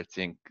where it's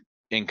in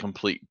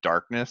complete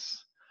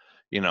darkness.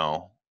 You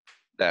know,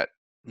 that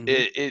Hmm.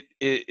 it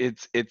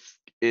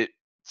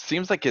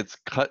seems like it's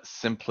cut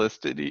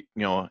simplicity,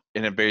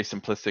 in a very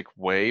simplistic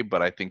way,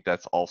 but I think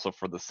that's also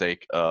for the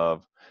sake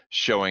of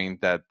showing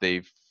that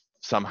they've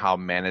somehow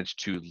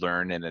managed to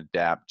learn and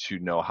adapt to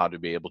know how to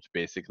be able to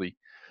basically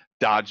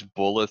dodge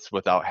bullets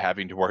without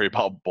having to worry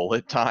about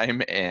bullet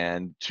time,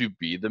 and to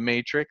be the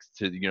Matrix,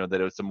 to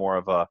that it's a more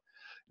of a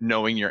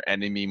knowing your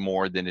enemy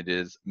more than it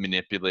is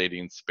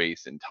manipulating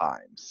space and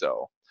time.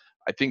 So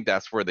I think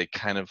that's where they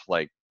kind of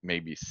like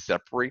maybe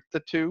separate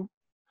the two.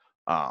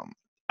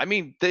 I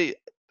mean,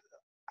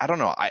 I don't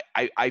know.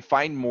 I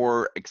find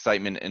more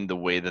excitement in the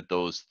way that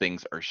those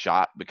things are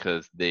shot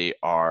because they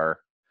are,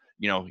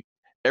 you know,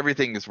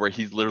 everything is where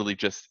he's literally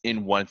just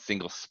in one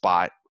single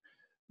spot.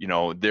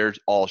 They're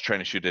all trying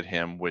to shoot at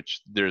him,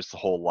 which there's the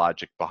whole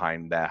logic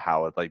behind that,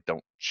 how it like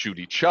don't shoot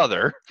each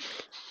other.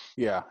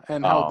 Yeah,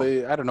 and how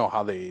Um, I don't know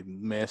how they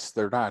miss.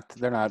 They're not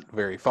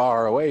very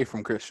far away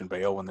from Christian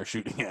Bale when they're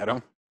shooting at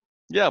him.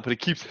 yeah, but he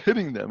keeps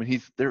hitting them,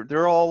 and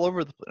they're all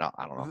over the place. No,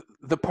 I don't know.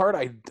 The part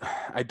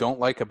I don't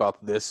like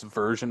about this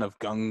version of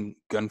Gun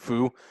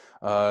Fu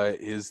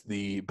is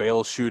the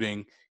Bale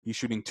shooting. He's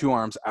shooting two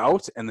arms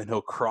out, and then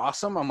he'll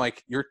cross them. I'm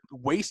like, you're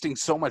wasting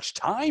so much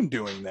time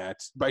doing that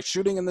by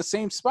shooting in the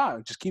same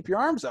spot. Just keep your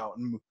arms out.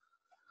 And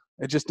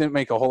it just didn't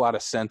make a whole lot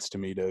of sense to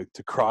me to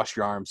cross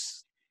your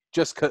arms.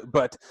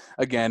 But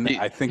again,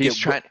 I think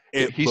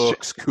it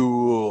looks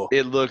cool.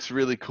 It looks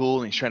really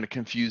cool, and he's trying to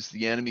confuse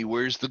the enemy.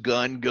 Where's the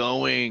gun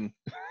going?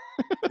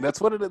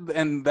 That's what it is,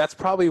 and that's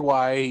probably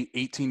why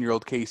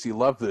 18-year-old Casey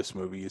loved this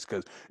movie, is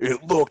because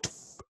it looked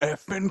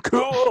effing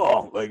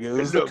cool. Like, it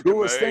was the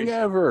coolest thing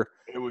ever.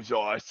 It was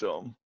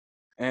awesome.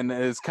 And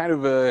it's kind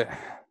of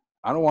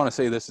I don't want to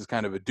say this is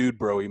kind of a dude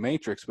bro-y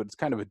Matrix, but it's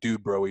kind of a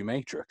dude bro-y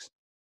Matrix.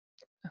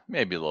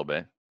 Maybe a little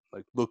bit.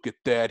 Like, look at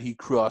that, he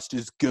crossed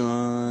his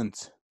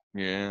guns.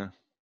 Yeah.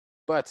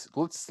 But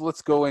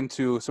let's go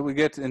into, so we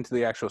get into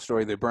the actual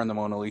story. They burn the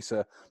Mona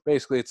Lisa.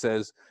 Basically, it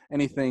says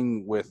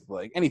anything with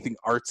like anything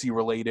artsy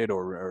related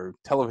or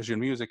television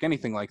music,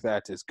 anything like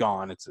that is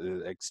gone. It's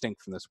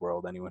extinct from this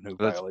world. Anyone who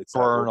violates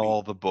burn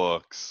all the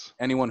books.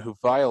 Anyone who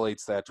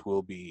violates that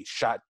will be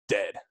shot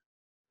dead.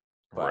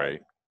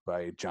 Right.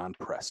 By John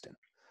Preston.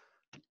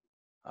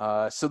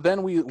 So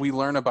then we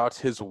learn about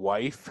his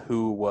wife,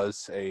 who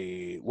was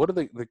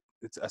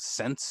it's a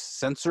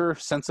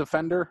sense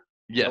offender.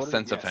 Yes,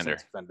 sense offender.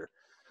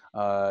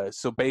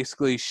 So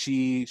basically,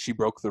 she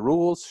broke the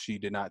rules. She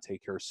did not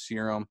take her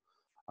serum,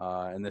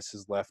 and this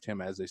has left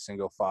him as a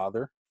single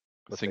father.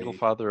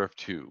 Father of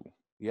two.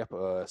 Yep,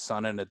 a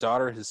son and a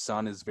daughter. His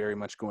son is very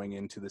much going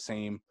into the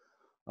same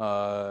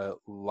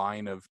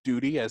line of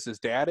duty as his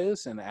dad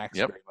is, and acts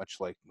very much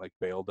like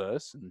Bale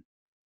does. And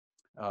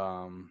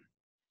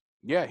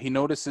he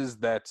notices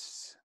that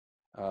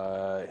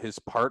his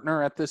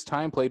partner at this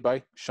time, played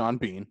by Sean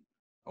Bean,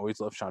 always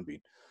love Sean Bean.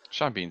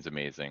 Sean Bean's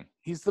amazing.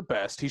 He's the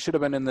best. He should have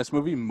been in this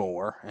movie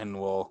more,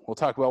 and we'll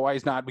talk about why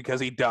he's not,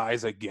 because he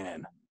dies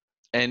again.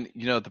 And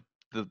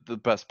the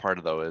best part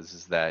of though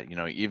is that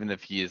even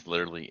if he is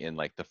literally in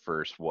like the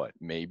first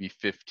maybe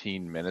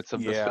 15 minutes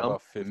of this film,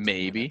 about 15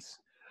 minutes.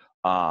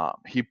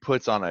 He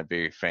puts on a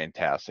very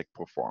fantastic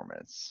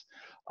performance.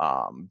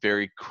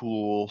 Very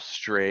cool,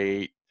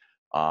 straight,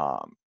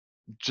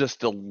 just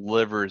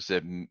delivers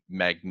it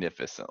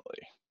magnificently.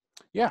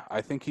 Yeah,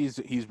 I think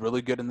he's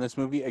really good in this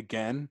movie.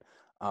 Again,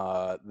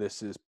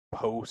 this is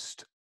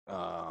post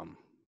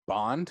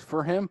Bond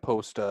for him,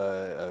 post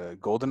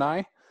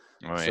GoldenEye.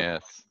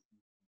 Yes.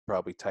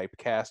 Probably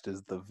typecast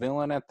as the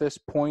villain at this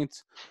point.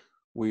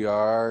 We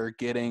are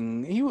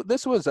getting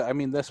this was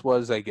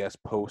I guess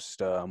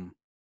post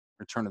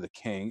Return of the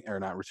King, or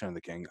not Return of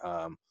the King,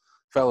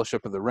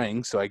 Fellowship of the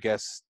Ring. So I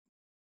guess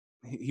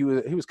he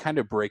was kind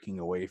of breaking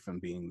away from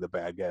being the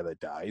bad guy that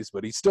dies,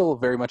 but he's still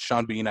very much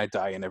Sean Bean. I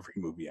die in every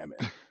movie I'm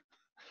in.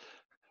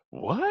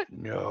 What?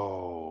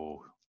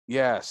 No.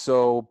 Yeah,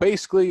 so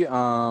basically,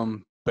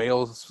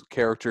 Bale's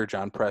character,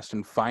 John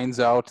Preston, finds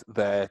out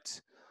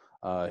that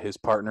his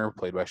partner,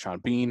 played by Sean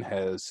Bean,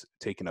 has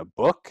taken a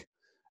book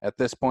at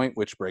this point,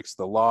 which breaks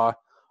the law,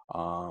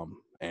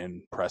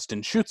 and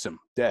Preston shoots him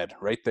dead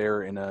right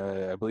there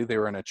I believe they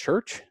were in a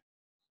church?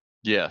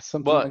 Yes.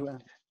 Something like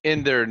that.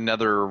 In their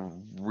nether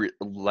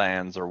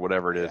lands or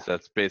whatever it is,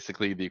 that's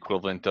basically the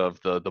equivalent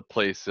of the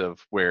place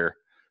of where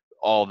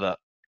all the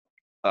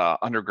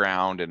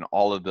underground and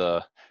all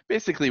of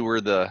basically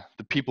where the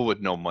people with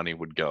no money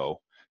would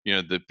go.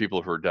 The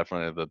people who are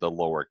definitely the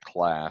lower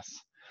class.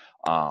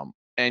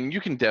 And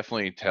you can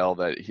definitely tell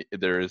that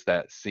there is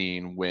that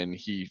scene when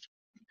he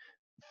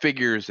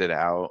figures it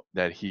out,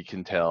 that he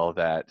can tell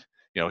that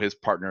his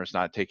partner is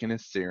not taking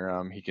his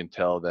serum. He can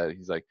tell that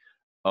he's like,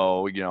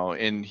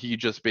 and he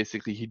just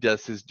basically he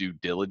does his due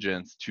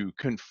diligence to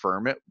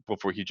confirm it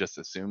before he just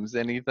assumes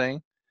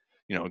anything.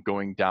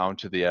 Going down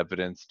to the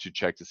evidence to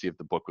check to see if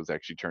the book was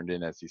actually turned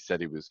in as he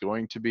said he was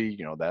going to be,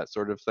 that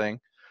sort of thing.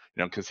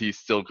 Because he's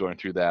still going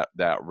through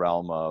that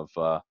realm of,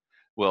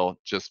 well,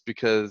 just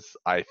because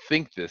I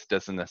think this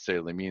doesn't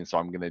necessarily mean so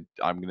I'm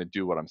gonna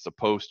do what I'm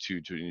supposed to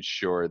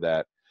ensure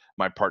that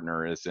my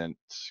partner isn't,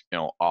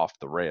 off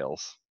the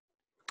rails.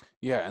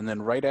 Yeah, and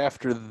then right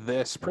after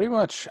this, pretty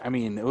much,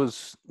 it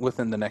was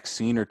within the next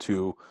scene or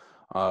two,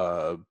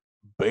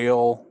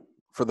 Bale,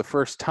 for the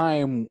first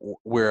time,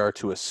 we are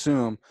to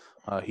assume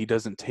he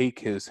doesn't take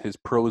his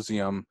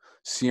Prosium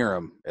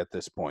serum at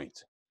this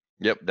point.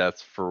 Yep,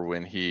 that's for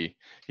when he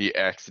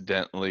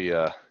accidentally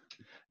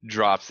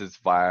drops his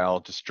vial,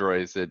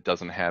 destroys it,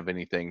 doesn't have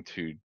anything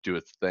to do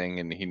its thing,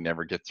 and he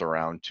never gets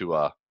around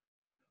to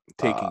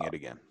taking it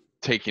again.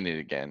 taking it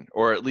again,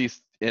 or at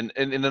least in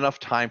enough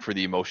time for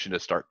the emotion to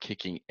start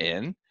kicking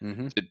in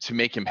to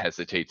make him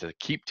hesitate to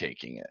keep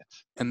taking it.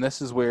 And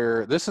this is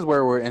where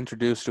we're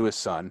introduced to his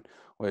son,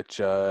 which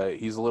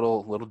he's a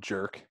little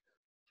jerk.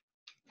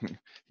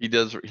 He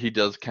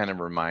does kind of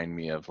remind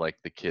me of like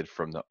the kid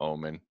from The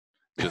Omen,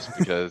 just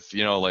because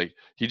like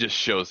he just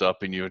shows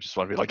up and you just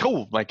want to be like,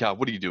 oh my god,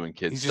 what are you doing,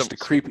 kid? He's just a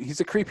creepy. He's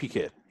a creepy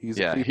kid. He's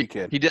a creepy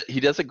kid. He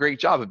does a great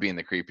job of being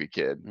the creepy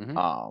kid.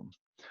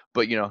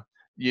 But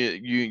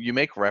you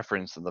make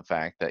reference to the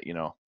fact that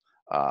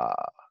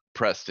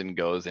Preston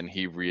goes and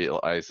he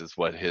realizes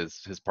what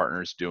his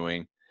partner's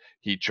doing.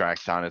 He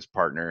tracks down his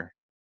partner,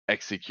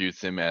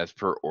 executes him as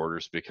per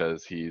orders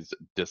because he's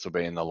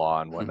disobeying the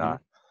law and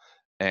whatnot.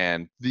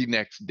 And the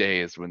next day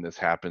is when this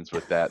happens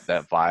with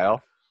that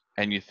vial,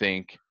 and you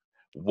think,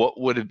 what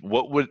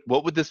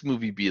would this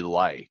movie be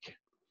like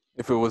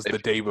if it was the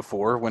day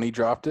before when he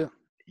dropped it?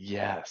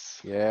 Yes.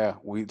 Yeah,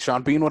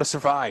 Sean Bean would have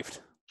survived.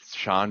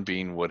 Sean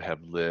Bean would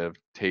have lived.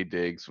 Taye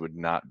Diggs would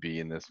not be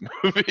in this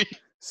movie.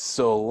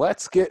 So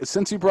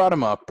since you brought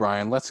him up,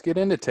 Brian, let's get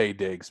into Taye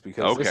Diggs,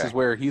 because this is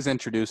where he's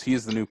introduced. He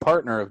is the new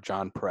partner of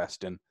John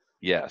Preston.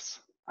 Yes.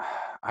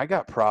 I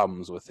got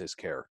problems with his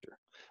character.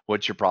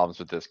 What's your problems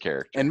with this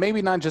character? And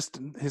maybe not just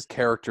his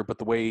character, but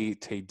the way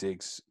Taye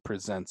Diggs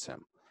presents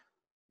him.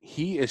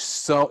 He is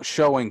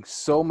showing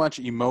so much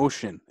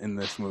emotion in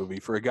this movie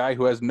for a guy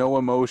who has no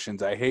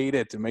emotions. I hate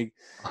it.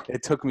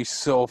 It took me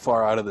so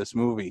far out of this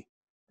movie.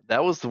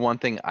 That was the one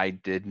thing I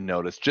did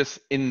notice, just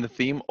in the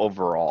theme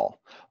overall,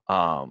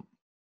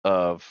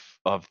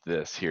 of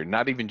this here.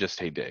 Not even just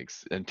Taye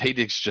Diggs, and Taye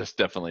Diggs just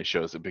definitely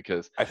shows it,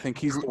 because I think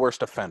he's the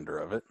worst offender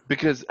of it.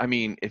 Because I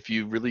mean, if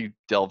you really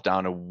delve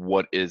down to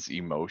what is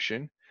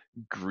emotion,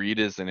 greed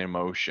is an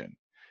emotion.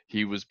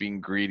 He was being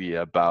greedy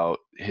about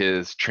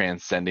his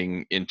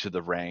transcending into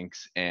the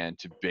ranks and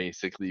to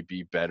basically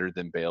be better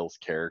than Bale's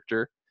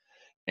character,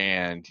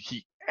 and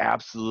he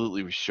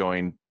absolutely was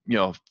showing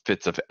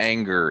fits of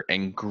anger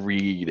and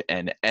greed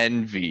and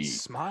envy.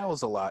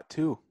 Smiles a lot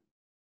too.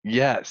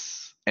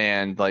 Yes.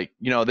 And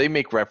they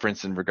make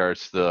reference in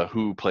regards to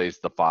who plays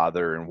the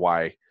father and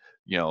why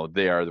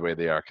they are the way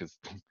they are because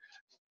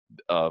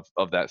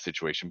of that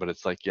situation. But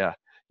it's like, yeah,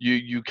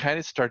 you kind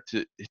of start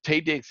to,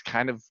 Taye Diggs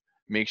kind of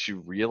makes you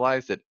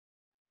realize that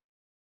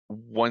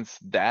once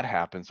that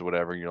happens or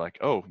whatever, you're like,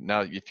 oh,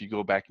 now if you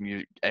go back and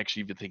you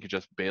actually even think of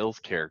just Bale's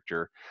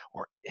character,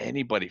 or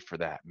anybody for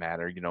that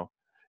matter,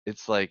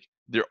 it's like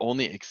they're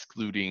only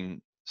excluding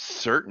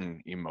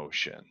certain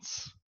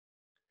emotions,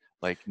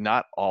 like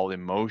not all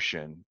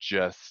emotion,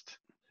 just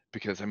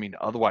because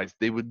otherwise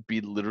they would be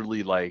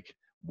literally like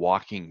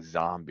walking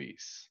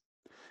zombies.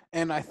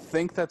 And I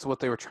think that's what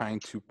they were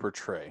trying to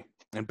portray,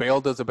 and Bale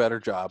does a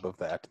better job of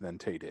that than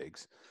Taye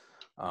Diggs.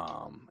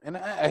 And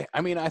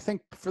I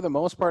think for the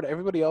most part,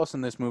 everybody else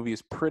in this movie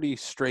is pretty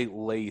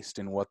straight-laced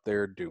in what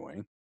they're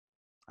doing.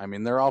 I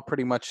mean, they're all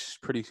pretty much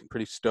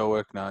pretty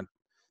stoic, not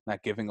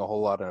giving a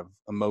whole lot of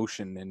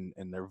emotion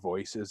in their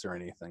voices or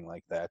anything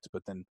like that.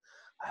 But then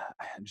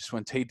just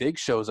when Taye Diggs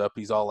shows up,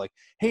 he's all like,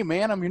 hey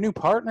man, I'm your new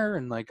partner,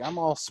 and like I'm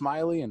all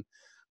smiley, and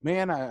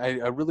man,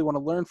 I really want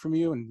to learn from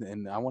you,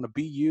 and I want to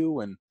be you,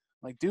 and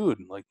like, dude,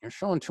 like you're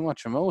showing too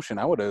much emotion.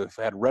 I would have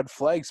had red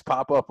flags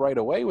pop up right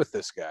away with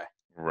this guy.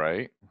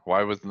 Right.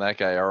 Why wasn't that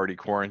guy already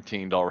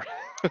quarantined already?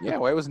 Yeah,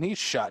 why wasn't he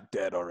shot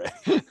dead already?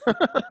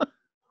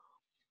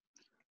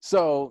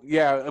 So,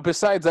 yeah,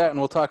 besides that, and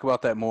we'll talk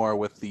about that more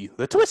with the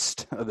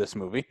twist of this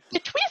movie. The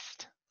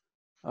twist.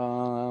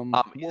 And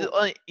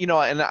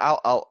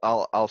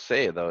I'll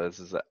say though, is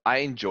that I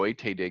enjoy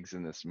Taye Diggs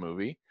in this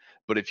movie,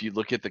 but if you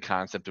look at the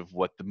concept of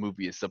what the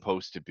movie is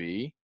supposed to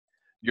be,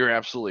 you're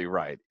absolutely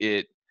right.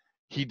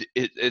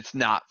 It's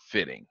not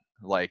fitting,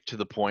 like to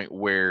the point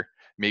where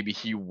maybe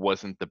he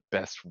wasn't the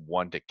best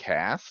one to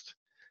cast,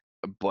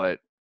 but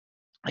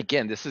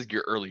again, this is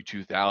your early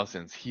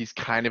 2000s. He's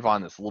kind of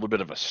on this little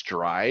bit of a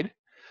stride.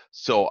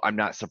 So I'm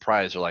not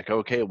surprised. They're like,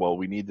 okay, well,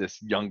 we need this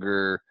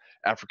younger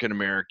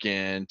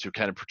African-American to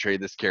kind of portray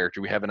this character.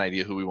 We have an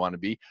idea who we want to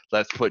be.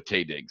 Let's put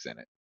Taye Diggs in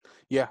it.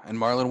 Yeah, and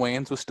Marlon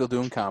Wayans was still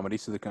doing comedy,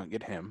 so they couldn't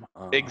get him.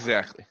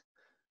 Exactly.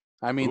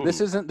 I mean, this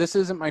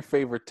isn't my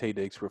favorite Taye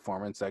Diggs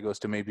performance. That goes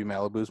to maybe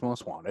Malibu's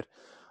Most Wanted.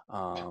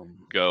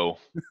 Go.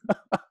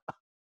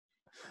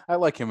 I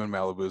like him in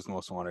Malibu's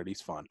Most Wanted.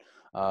 He's fun.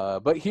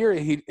 But here,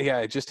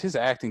 just his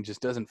acting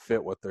just doesn't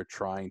fit what they're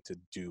trying to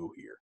do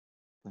here.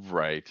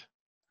 Right.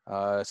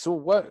 So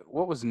what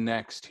was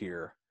next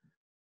here?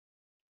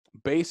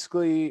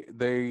 Basically,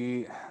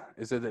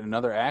 is it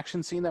another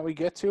action scene that we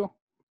get to?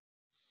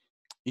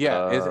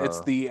 Yeah,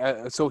 it's the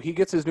so he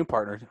gets his new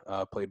partner,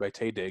 played by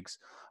Taye Diggs.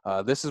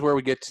 This is where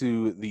we get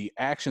to the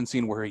action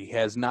scene where he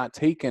has not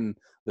taken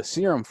the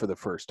serum for the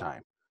first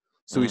time.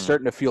 So he's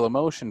starting to feel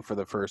emotion for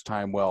the first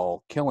time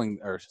while killing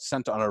or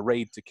sent on a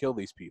raid to kill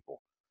these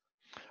people.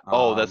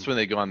 That's when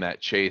they go on that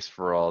chase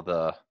for all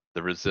the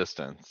The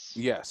Resistance.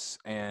 Yes,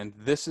 and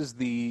this is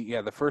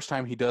the first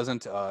time he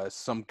doesn't.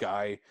 Some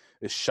guy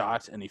is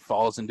shot and he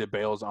falls into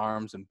Bale's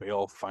arms, and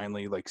Bale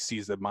finally like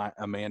sees a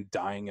man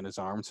dying in his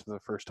arms for the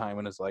first time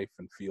in his life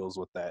and feels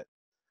what that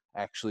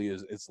actually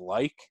is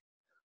like.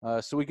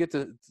 So we get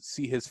to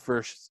see his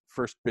first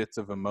bits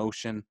of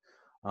emotion.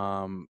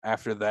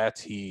 After that,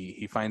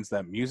 he finds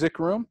that music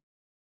room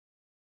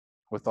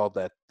with all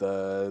that.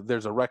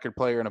 There's a record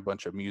player and a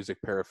bunch of music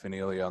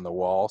paraphernalia on the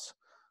walls,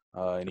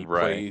 and he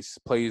Right.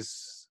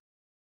 plays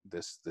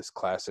this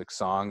classic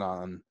song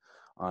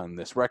on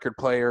this record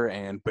player.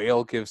 And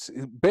Bale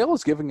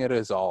is giving it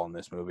his all in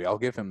this movie. I'll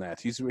give him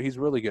that. He's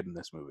really good in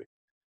this movie.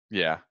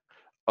 Yeah.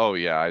 Oh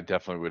yeah, I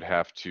definitely would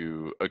have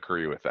to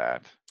agree with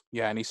that.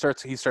 Yeah, and he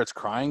starts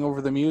crying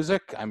over the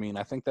music. I mean,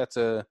 I think that's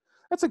a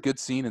good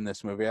scene in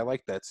this movie. I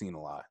like that scene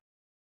a lot.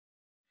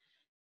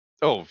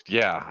 Oh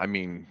yeah, I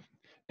mean,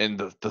 and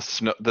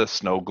the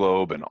snow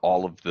globe and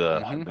all of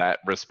the Hmm. that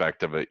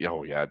respect of it.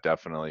 Oh yeah,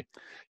 definitely.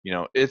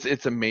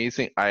 It's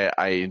amazing.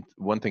 I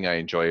one thing I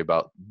enjoy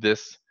about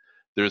this,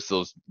 there's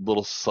those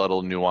little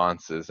subtle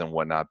nuances and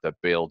whatnot that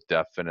Bale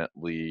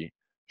definitely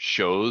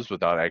shows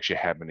without actually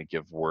having to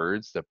give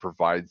words, that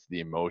provides the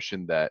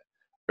emotion that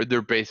or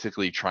they're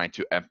basically trying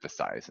to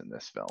emphasize in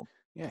this film.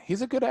 Yeah,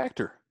 he's a good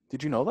actor.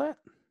 Did you know that?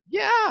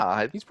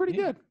 Yeah, He's pretty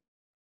good.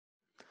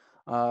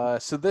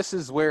 So this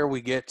is where we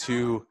get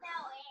to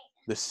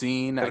the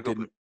scene gotta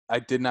go. I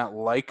did not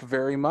like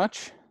very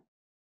much,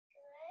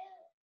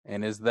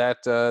 and is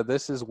that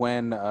this is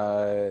when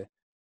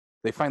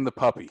they find the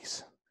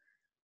puppies.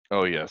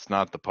 Oh yes,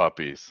 not the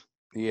puppies.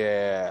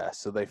 Yeah,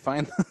 so they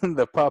find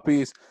the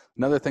puppies.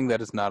 Another thing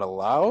that is not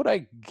allowed,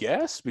 I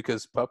guess,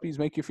 because puppies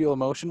make you feel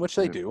emotion, which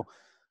they do.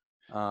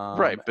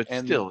 Right, but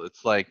And still,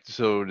 it's like,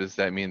 so does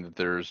that mean that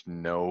there's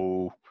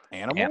no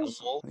animals,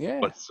 animals yeah,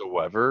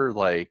 whatsoever?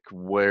 Like,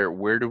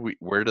 where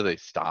do they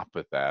stop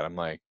with that? I'm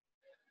like,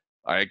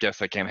 I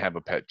guess I can't have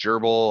a pet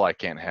gerbil, I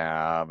can't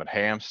have a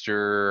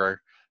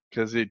hamster,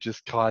 because it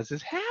just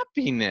causes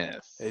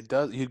happiness. it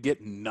does. You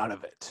get none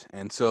of it,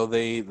 and so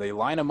they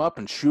line them up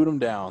and shoot them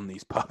down.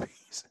 These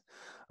puppies,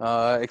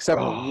 except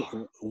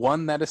Oh,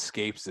 one that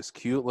escapes. This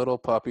cute little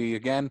puppy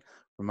again,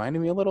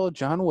 reminding me a little of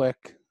John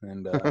Wick.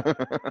 And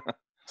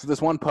so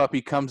this one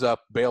puppy comes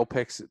up. Bale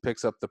picks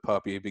up the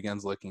puppy,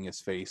 begins licking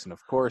his face, and of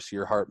course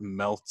your heart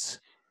melts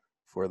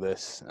for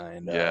this.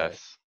 And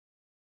yes.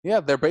 yeah,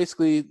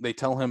 they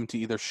tell him to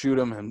either shoot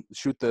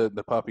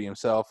the puppy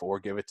himself, or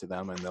give it to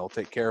them, and they'll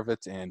take care of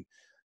it. And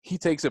he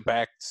takes it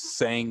back,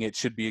 saying it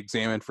should be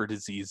examined for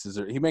diseases.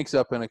 Or he makes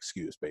up an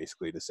excuse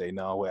basically to say,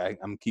 no,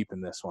 I'm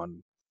keeping this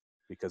one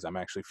because I'm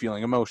actually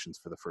feeling emotions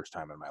for the first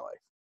time in my life.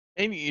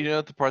 And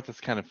the part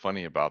that's kind of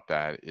funny about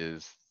that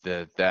is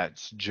that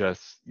that's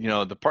just,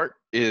 the part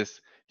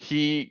is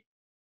he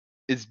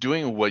is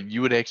doing what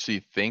you would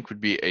actually think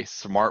would be a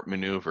smart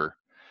maneuver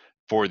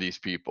for these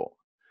people.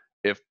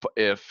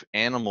 If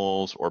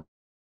animals or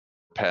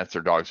pets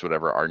or dogs,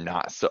 whatever,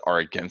 are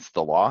against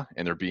the law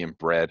and they're being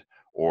bred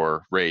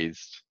or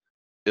raised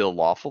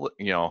lawful,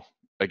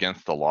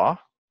 against the law,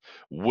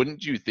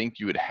 wouldn't you think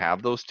you would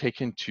have those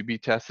taken to be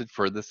tested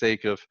for the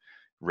sake of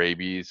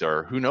rabies,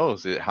 or who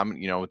knows how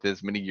many, with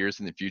as many years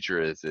in the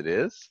future as it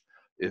is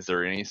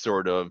there any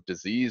sort of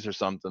disease or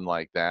something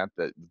like that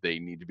that they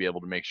need to be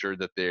able to make sure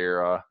that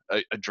they're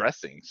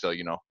addressing, so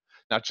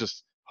not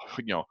just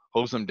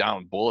hose them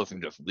down bullets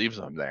and just leaves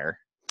them there.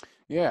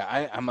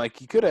 Yeah, I'm like,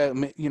 you could have,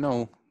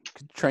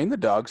 could train the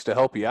dogs to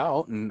help you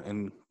out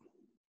and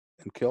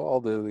kill all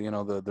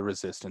the the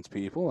resistance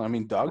people. I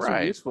mean, dogs are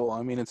Right. useful.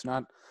 I mean, it's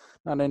not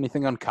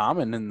anything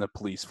uncommon in the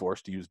police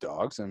force to use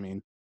dogs. I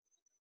mean,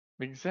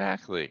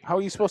 Exactly. how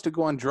are you supposed to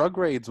go on drug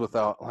raids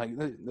without like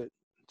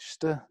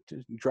just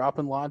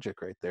dropping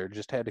logic right there?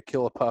 Just had to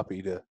kill a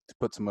puppy to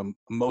put some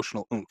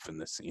emotional oomph in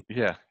this scene.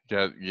 Yeah.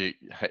 Yeah.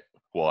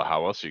 Well,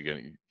 how else are you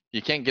gonna?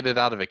 You can't get it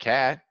out of a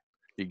cat.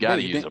 You Yeah, got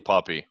to use a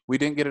puppy. we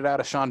didn't get it out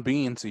of Sean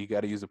Bean, so you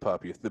got to use a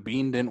puppy. If the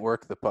bean didn't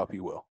work, the puppy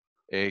will.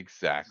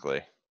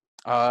 Exactly.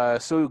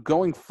 So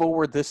going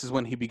forward, this is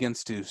when he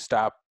begins to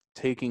stop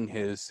taking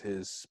his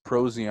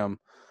prosium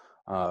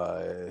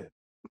uh,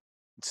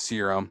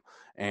 serum,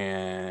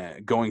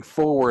 and going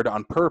forward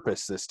on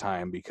purpose this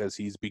time, because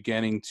he's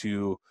beginning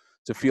to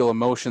feel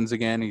emotions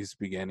again. He's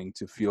beginning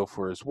to feel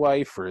for his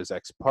wife, for his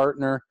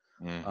ex-partner.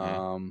 Hmm.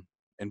 Um,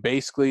 and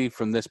basically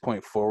from this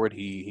point forward,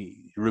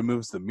 he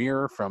removes the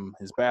mirror from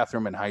his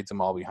bathroom and hides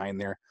them all behind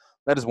there.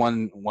 That is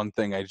one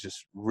thing I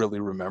just really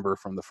remember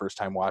from the first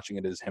time watching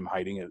it, is him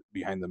hiding it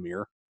behind the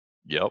mirror.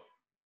 Yep.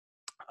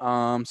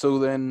 So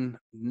then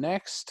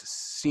next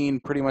scene,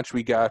 pretty much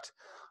we got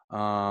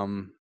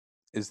um,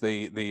 is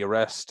they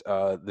arrest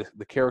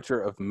the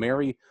character of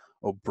Mary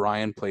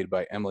O'Brien, played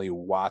by Emily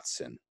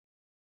Watson.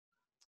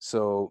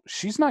 So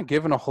she's not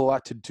given a whole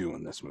lot to do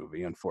in this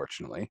movie,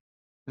 unfortunately.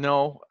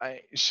 No,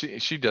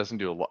 she doesn't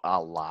do a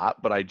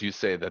lot, but I do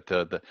say that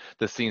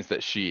the scenes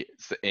that she's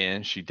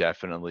in, she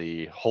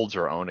definitely holds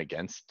her own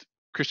against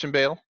Christian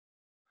Bale.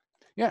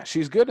 Yeah,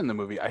 she's good in the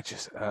movie. I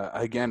just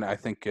again, I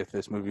think if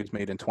this movie was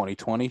made in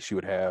 2020, she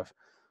would have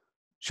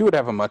she would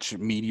have a much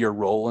meatier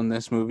role in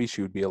this movie.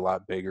 She would be a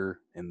lot bigger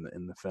in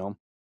the film.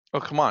 Oh,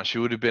 come on. She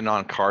would have been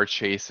on car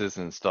chases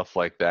and stuff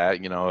like that.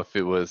 If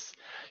it was,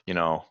 you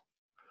know,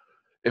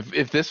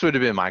 if this would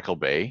have been Michael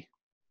Bay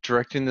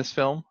directing this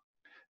film,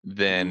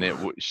 then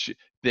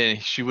then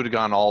she would have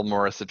gone all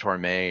Marissa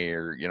Tomei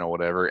or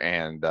whatever,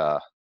 and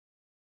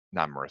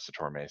not Marissa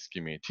Tomei,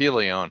 excuse me, Tia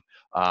Leone,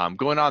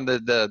 going on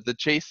the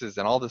chases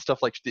and all the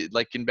stuff like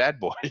in Bad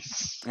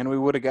Boys. And we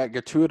would have got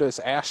gratuitous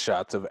ass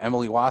shots of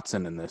Emily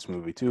Watson in this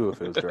movie too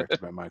if it was directed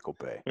by Michael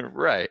Bay.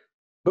 Right.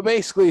 But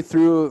basically,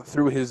 through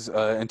his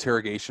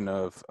interrogation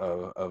of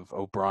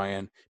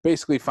O'Brien,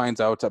 basically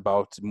finds out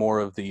about more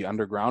of the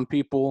underground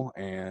people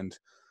and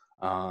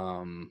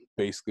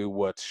basically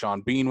what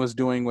Sean Bean was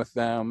doing with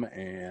them,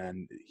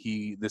 and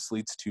this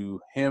leads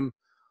to him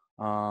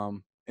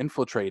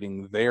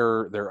infiltrating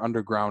their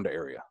underground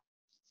area.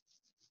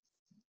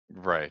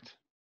 Right.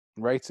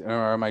 Right?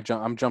 Or am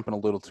I'm jumping a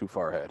little too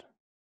far ahead?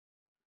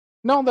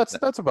 No,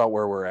 that's about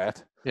where we're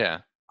at. Yeah.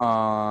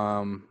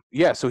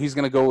 So he's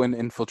going to go and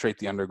infiltrate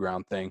the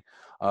underground thing.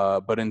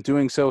 But in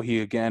doing so,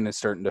 he again is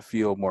starting to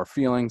feel more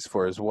feelings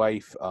for his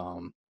wife.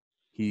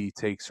 He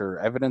takes her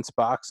evidence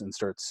box and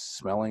starts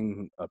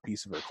smelling a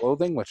piece of her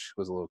clothing, which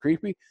was a little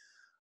creepy.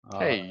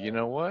 Hey, you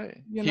know what?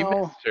 He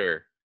missed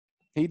her.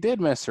 He did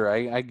miss her.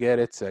 I get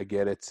it.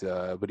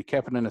 But he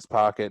kept it in his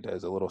pocket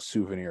as a little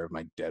souvenir of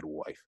my dead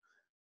wife.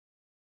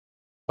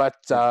 But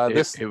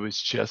it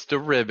was just a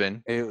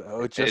ribbon. It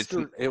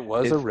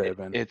was a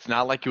ribbon. It's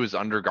not like it was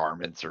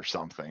undergarments or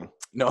something.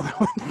 No,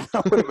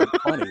 that would have been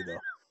funny though.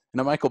 In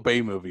a Michael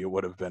Bay movie, it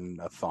would have been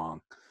a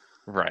thong.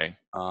 Right.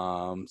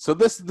 So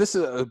this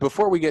is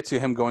before we get to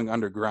him going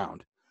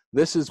underground.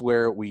 This is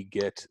where we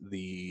get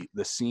the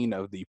scene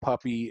of the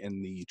puppy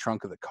in the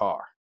trunk of the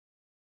car.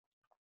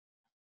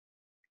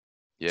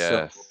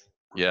 Yes. So,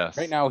 yes.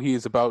 Right now, he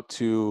is about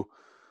to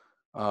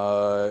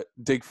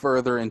dig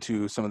further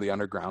into some of the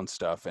underground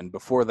stuff, and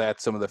before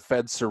that, some of the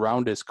feds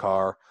surround his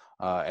car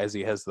as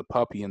he has the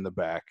puppy in the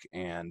back,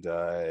 and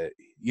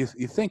you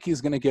think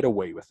he's going to get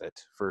away with it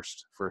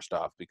first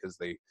off, because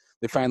they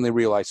finally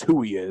realize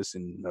who he is,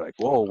 and they're like,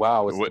 whoa,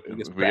 wow, it's the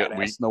biggest badass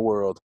in the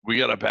world. We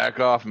got to back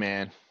off,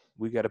 man.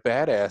 We got a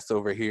badass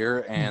over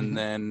here. And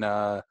then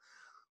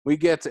we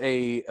get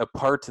a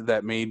part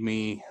that made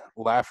me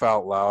laugh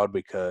out loud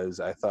because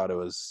I thought it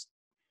was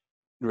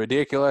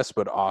ridiculous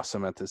but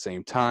awesome at the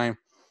same time.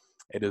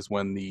 It is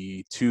when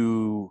the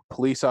two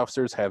police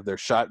officers have their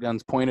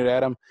shotguns pointed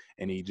at him,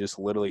 and he just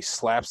literally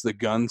slaps the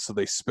gun so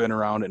they spin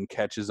around and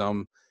catches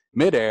them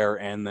midair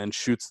and then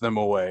shoots them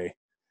away.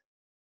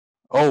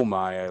 Oh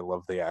my, I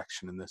love the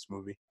action in this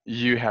movie.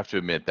 You have to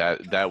admit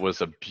that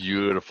was a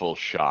beautiful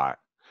shot.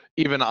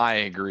 Even I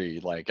agree.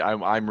 Like I'm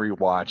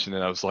rewatching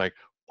it, I was like,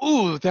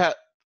 ooh,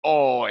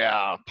 oh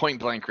yeah, point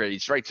blank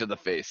range, right to the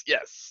face.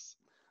 Yes.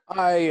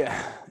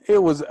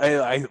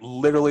 I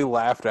literally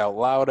laughed out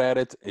loud at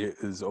it. It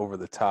is over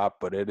the top,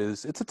 but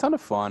it's a ton of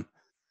fun.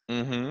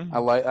 Mm-hmm.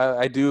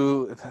 I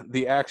do.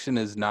 The action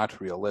is not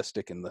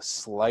realistic in the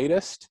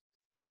slightest,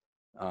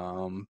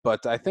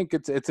 but I think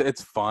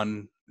it's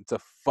fun. It's a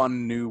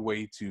fun new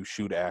way to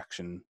shoot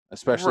action,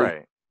 especially.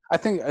 Right. I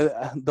think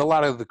a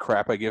lot of the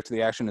crap I give to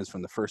the action is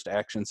from the first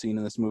action scene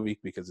in this movie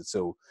because it's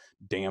so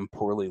damn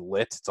poorly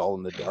lit. It's all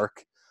in the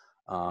dark.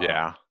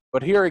 Yeah.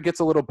 But here it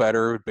gets a little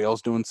better.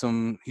 Bale's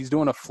he's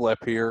doing a flip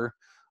here,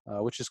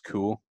 which is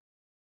cool.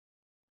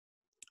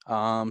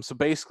 So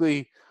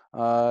basically,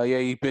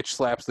 he bitch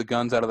slaps the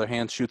guns out of their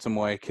hands, shoots them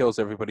away, kills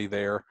everybody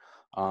there.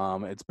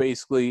 It's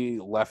basically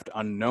left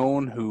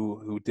unknown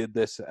who did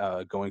this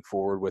going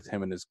forward with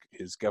him and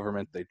his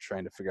government. They're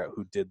trying to figure out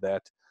who did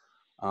that.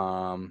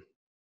 And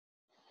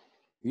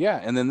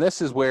then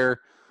this is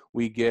where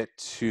we get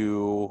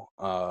to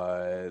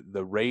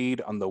the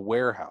raid on the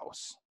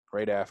warehouse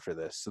right after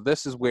this. So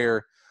this is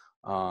where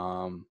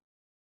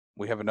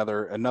we have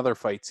another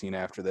fight scene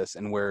after this,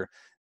 and where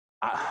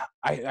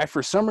I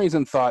for some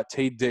reason thought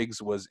Taye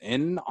Diggs was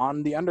in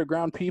on the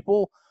underground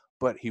people,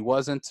 but he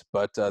wasn't.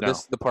 But no. This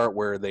is the part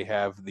where they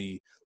have the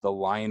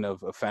line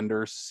of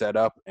offenders set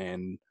up,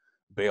 and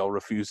Bale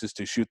refuses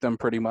to shoot them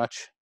pretty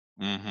much.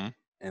 Mm-hmm.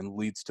 And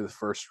leads to the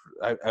first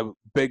a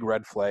big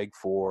red flag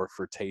for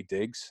Taye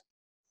Diggs.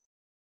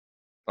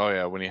 Oh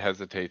yeah, when he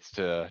hesitates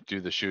to do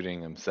the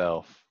shooting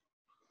himself.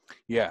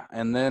 Yeah,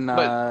 and then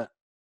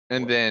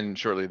then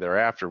shortly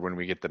thereafter, when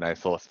we get the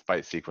nice little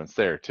fight sequence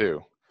there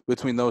too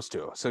between those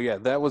two. So yeah,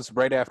 that was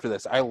right after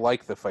this. I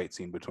like the fight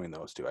scene between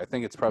those two. I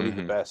think it's probably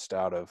the best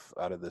out of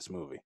this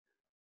movie.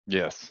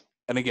 Yes.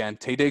 And again,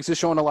 Taye Diggs is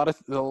showing a lot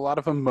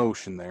of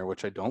emotion there,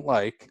 which I don't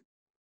like.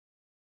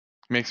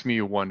 Makes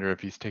me wonder if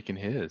he's taking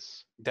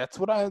his. That's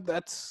what I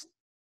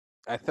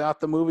thought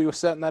the movie was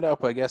setting that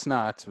up. I guess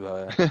not.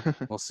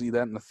 We'll see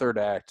that in the third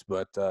act.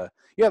 But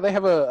they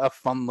have a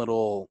fun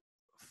little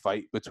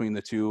fight between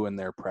the two in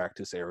their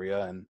practice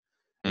area, and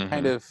it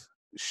kind of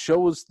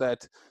shows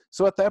that.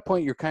 So at that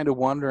point, you're kind of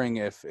wondering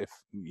if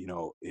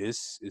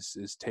is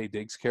Taye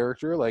Diggs'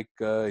 character, like,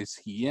 is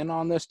he in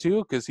on this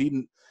too? Because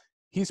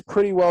he's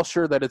pretty well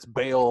sure that it's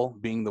Bale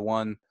being the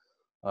one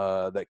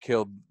that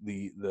killed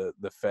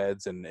the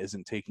feds and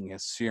isn't taking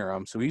his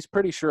serum. So he's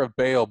pretty sure of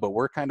Bale, but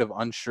we're kind of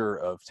unsure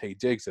of Taye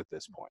Diggs at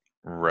this point.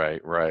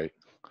 Right, right.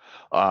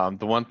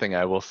 The one thing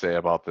I will say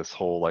about this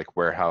whole like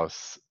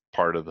warehouse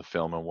part of the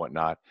film and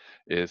whatnot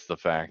is the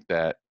fact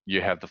that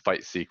you have the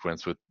fight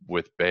sequence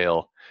with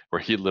Bale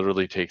where he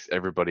literally takes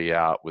everybody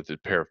out with a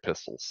pair of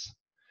pistols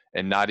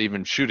and not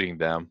even shooting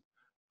them,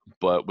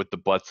 but with the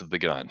butts of the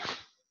gun.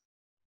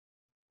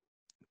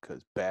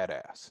 Because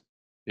badass.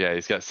 Yeah,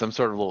 he's got some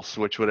sort of little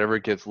switch, whatever.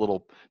 It gets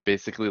little,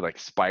 basically like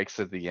spikes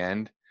at the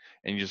end,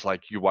 and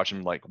you watch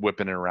him like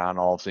whipping it around.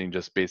 All of a sudden,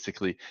 just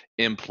basically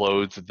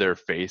implodes their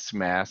face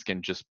mask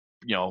and just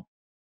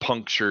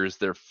punctures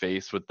their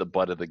face with the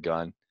butt of the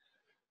gun.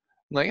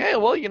 Like, hey,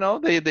 well,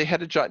 they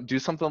had to do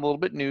something a little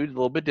bit new, a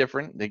little bit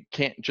different. They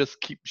can't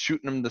just keep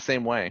shooting them the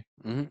same way.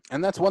 Mm-hmm.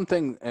 And that's one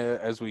thing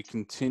as we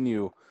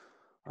continue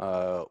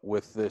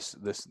with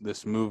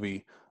this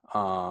movie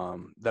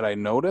that I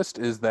noticed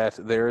is that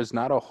there is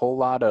not a whole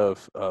lot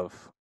of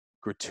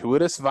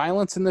gratuitous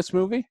violence in this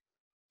movie.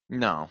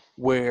 No.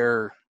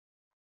 Where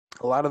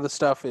a lot of the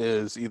stuff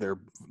is either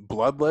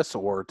bloodless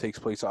or takes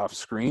place off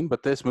screen,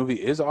 but this movie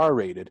is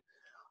R-rated.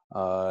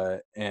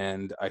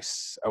 And I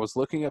was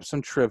looking up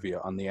some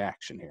trivia on the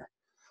action here.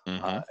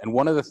 Mm-hmm. And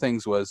one of the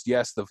things was,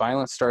 yes, the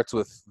violence starts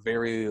with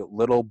very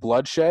little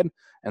bloodshed,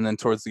 and then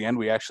towards the end,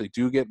 we actually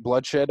do get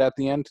bloodshed at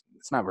the end.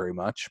 It's not very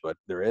much, but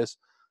there is.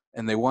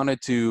 And they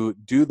wanted to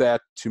do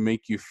that to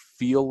make you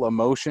feel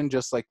emotion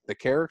just like the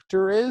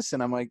character is.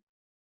 And I'm like,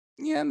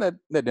 yeah, that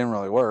didn't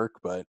really work,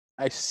 but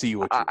I see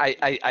what you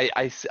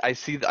I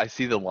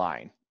see the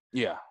line.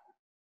 Yeah.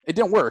 It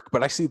didn't work,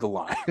 but I see the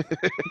line.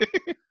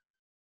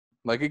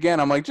 Like, again,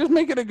 I'm like, just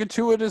make it a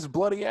gratuitous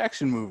bloody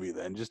action movie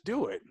then. Just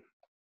do it.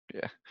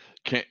 Yeah.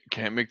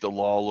 Can't make the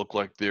law look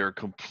like they're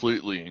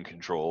completely in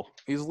control.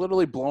 He's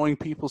literally blowing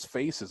people's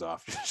faces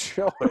off. Just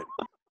show it.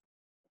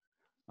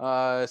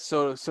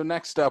 So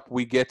next up,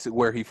 we get to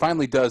where he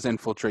finally does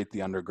infiltrate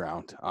the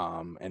underground.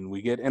 And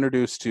we get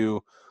introduced to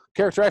a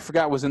character I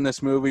forgot was in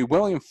this movie,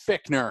 William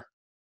Fichtner.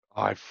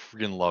 Oh, I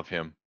freaking love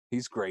him.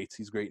 He's great.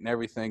 He's great in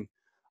everything.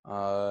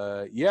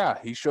 Yeah,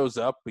 he shows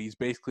up. He's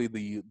basically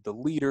the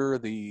leader,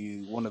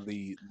 the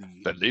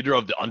leader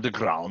of the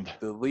underground.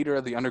 The leader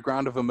of the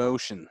underground of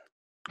emotion.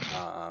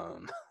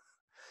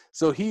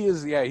 So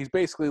he's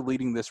basically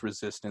leading this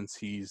resistance.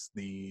 He's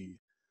the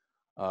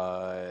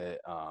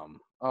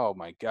oh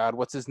my God,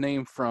 what's his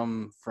name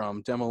from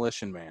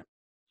Demolition Man?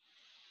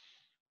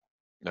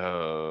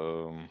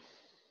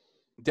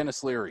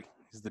 Dennis Leary.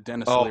 He's the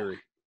Dennis Leary.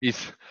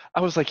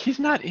 I was like, he's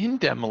not in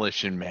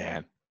Demolition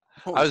Man.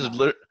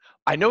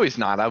 I know he's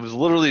not. I was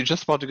literally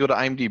just about to go to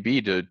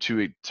IMDb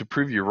to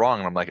prove you wrong,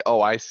 and I'm like, oh,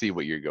 I see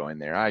what you're going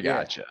there. I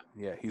gotcha.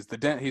 Yeah, he's the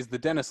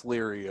Dennis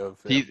Leary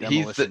of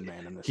Demolition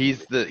Man in this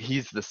movie.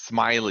 He's the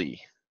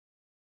Smiley.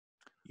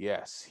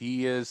 Yes,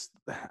 he is.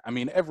 I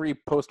mean, every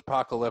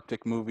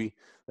post-apocalyptic movie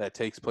that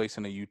takes place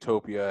in a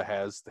utopia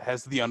has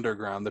the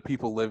underground, the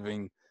people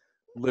living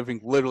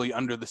literally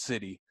under the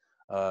city,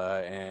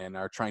 and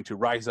are trying to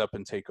rise up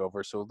and take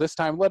over. So this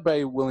time, led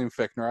by William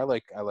Fichtner, I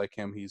like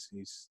him. He's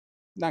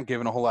not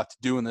given a whole lot to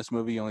do in this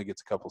movie. He only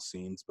gets a couple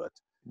scenes, but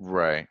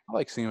right. I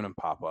like seeing him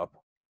pop up.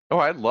 Oh,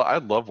 I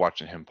love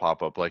watching him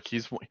pop up. Like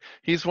he's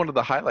one of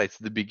the highlights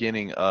at the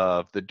beginning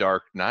of The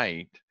Dark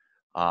Knight,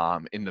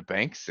 in the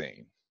bank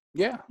scene.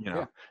 Yeah,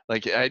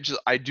 like I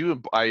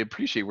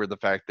appreciate where the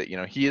fact that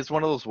he is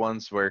one of those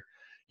ones where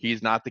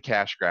he's not the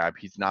cash grab,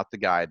 he's not the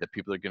guy that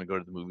people are going to go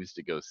to the movies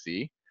to go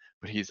see,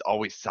 but he's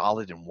always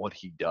solid in what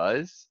he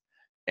does,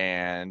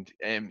 and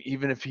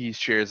even if he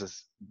shares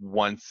us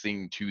one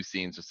scene, two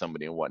scenes with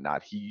somebody and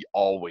whatnot, he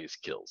always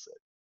kills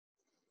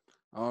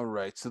it. All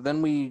right, so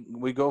then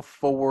we go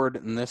forward,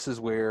 and this is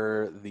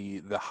where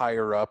the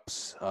higher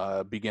ups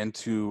begin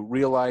to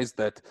realize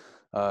that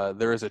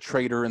there is a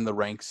traitor in the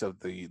ranks of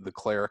the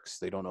clerics.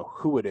 They don't know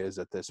who it is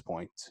at this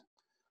point,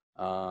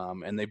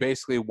 and they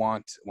basically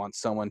want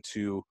someone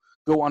to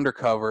go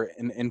undercover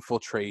and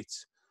infiltrate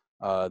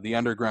the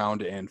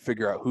underground and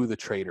figure out who the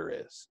traitor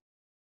is.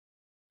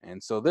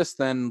 And so this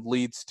then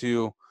leads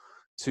to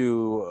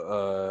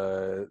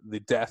the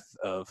death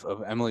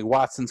of Emily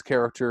Watson's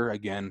character.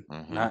 Again,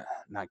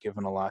 not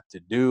given a lot to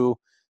do.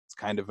 It's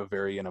kind of a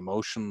very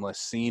emotionless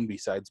scene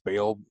besides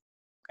Bale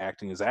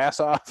acting his ass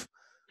off.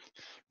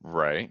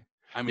 Right.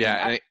 I mean,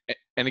 yeah,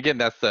 and again,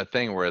 that's the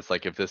thing where it's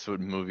like if this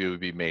movie would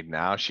be made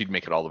now, she'd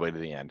make it all the way to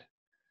the end.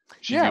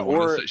 She'd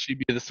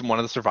be one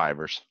of the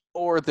survivors.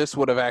 Or this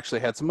would have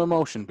actually had some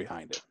emotion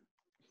behind it.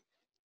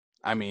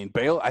 I mean,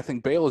 I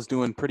think Bale is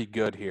doing pretty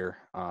good here.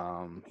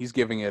 He's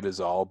giving it his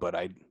all, but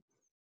I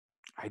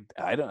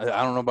don't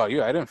know about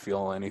you. I didn't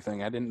feel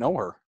anything. I didn't know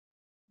her.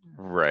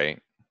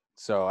 Right.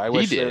 So I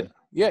wish he did.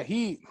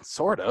 He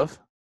sort of.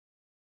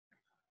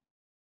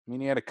 I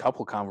mean, he had a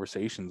couple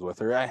conversations with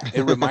her.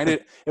 It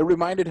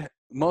reminded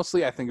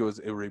mostly. I think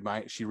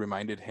she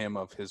reminded him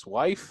of his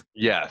wife.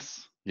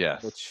 Yes.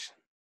 Which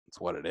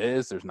it's what it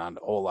is. There's not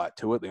a whole lot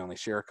to it. They only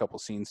share a couple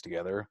scenes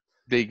together.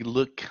 They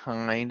look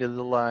kind of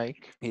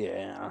alike.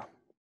 Yeah.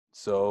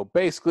 So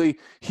basically,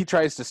 he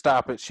tries to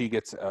stop it. She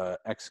gets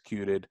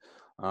executed,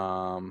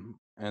 and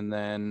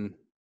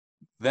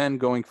then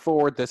going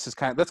forward, that's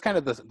kind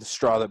of the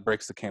straw that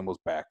breaks the camel's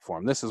back for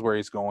him. This is where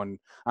he's going.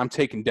 I'm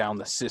taking down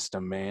the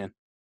system, man.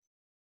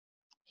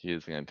 He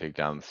is going to take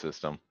down the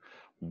system,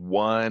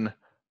 one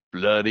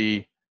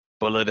bloody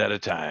bullet at a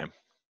time.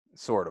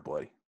 Sort of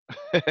bloody.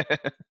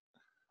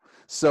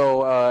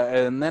 So,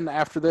 and then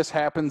after this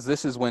happens,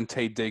 this is when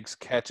Taye Diggs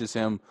catches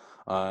him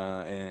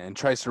and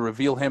tries to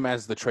reveal him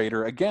as the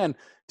traitor. Again,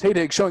 Taye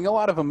Diggs showing a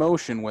lot of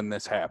emotion when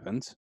this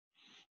happens.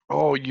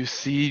 Oh, you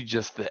see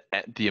just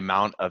the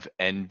amount of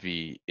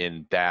envy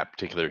in that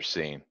particular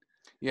scene.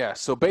 Yeah,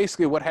 so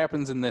basically what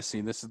happens in this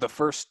scene, this is the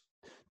first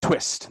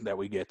twist that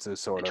we get to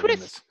sort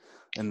of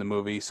in the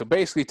movie. So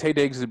basically Taye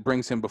Diggs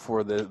brings him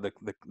before the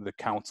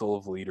council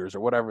of leaders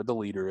or whatever the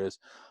leader is.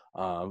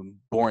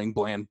 Boring,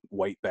 bland,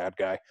 white bad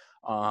guy.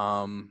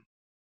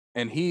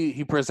 And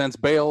he presents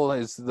Bale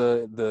as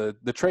the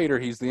traitor.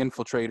 He's the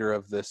infiltrator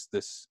of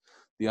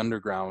the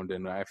underground,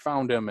 and I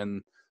found him,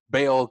 and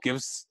Bale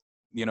gives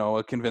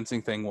a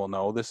convincing thing. Well,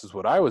 no, this is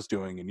what I was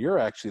doing, and you're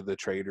actually the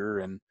traitor,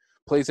 and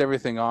plays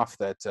everything off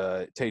that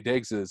Taye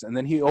Diggs is, and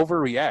then he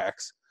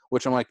overreacts,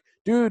 which I'm like,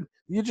 dude,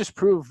 you just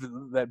proved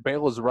that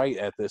Bale is right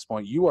at this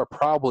point. You are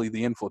probably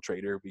the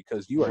infiltrator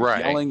because you are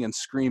yelling and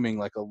screaming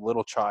like a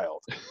little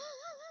child.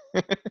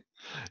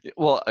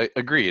 Well,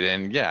 agreed.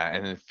 And yeah,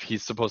 and if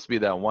he's supposed to be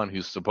that one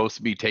who's supposed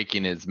to be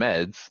taking his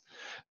meds,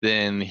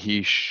 then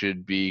he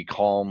should be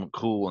calm,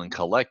 cool, and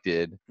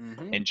collected,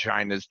 and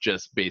trying to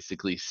just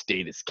basically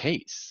state his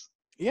case.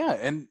 Yeah,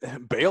 and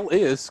Bale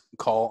is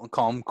calm,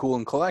 cool,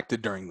 and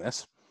collected during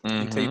this.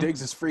 And Taye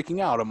Diggs is freaking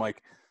out. I'm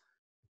like,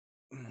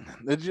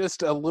 there's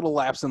just a little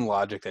lapse in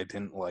logic I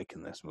didn't like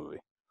in this movie.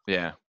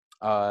 Yeah.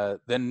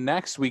 Then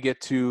next we get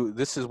to,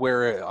 this is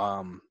where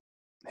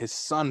his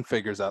son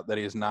figures out that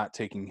he is not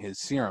taking his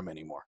serum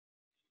anymore,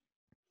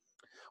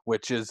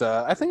 which is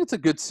I think it's a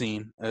good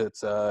scene.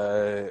 It's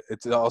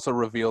also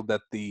revealed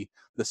that the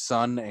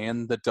son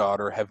and the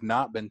daughter have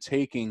not been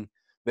taking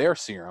their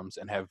serums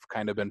and have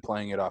kind of been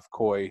playing it off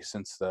coy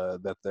since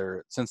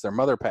their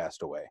mother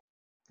passed away.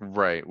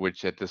 Right,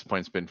 which at this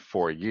point's been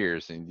 4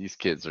 years, and these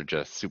kids are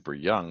just super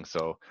young.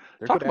 So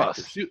they're talk about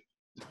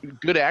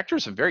good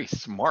actors and very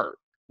smart.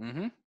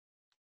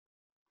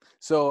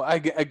 So I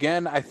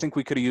think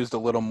we could have used a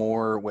little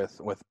more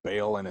with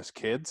Bale and his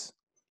kids.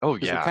 Oh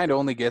yeah, we kind of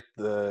only get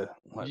the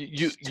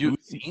two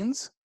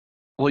scenes.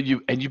 Well,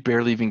 you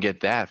barely even get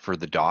that for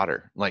the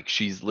daughter. Like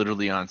she's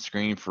literally on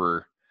screen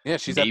for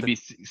she's maybe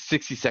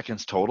 60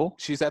 seconds total.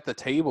 She's at the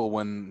table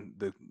when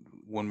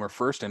we're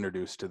first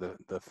introduced to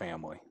the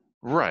family.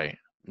 Right.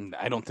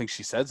 I don't think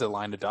she says a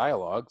line of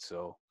dialogue.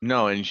 So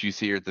no, and you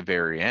see her at the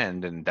very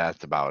end, and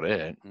that's about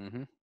it.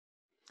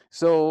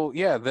 So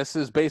yeah, this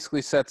is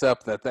basically sets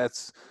up that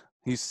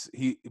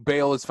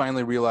Bale is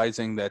finally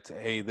realizing that,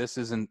 hey, this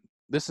isn't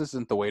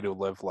the way to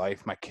live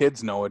life. My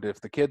kids know it. If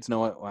the kids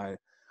know it,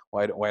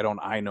 why don't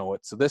I know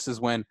it? So this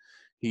is when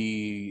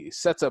he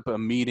sets up a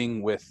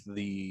meeting with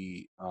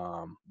the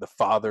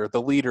father,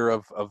 the leader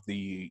of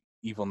the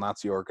evil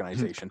Nazi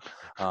organization,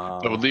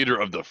 the leader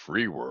of the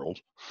free world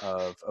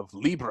of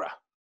Libra.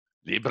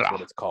 That's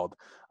what it's called.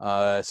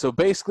 So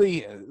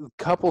basically, a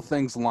couple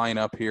things line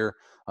up here.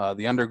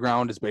 The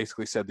underground has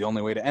basically said the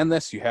only way to end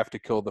this, you have to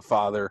kill the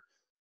father.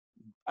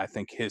 I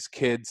think his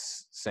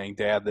kids saying,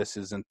 Dad, this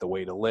isn't the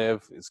way to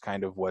live, is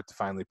kind of what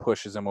finally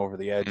pushes him over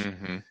the edge.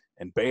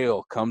 And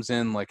Bale comes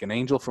in like an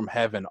angel from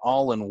heaven,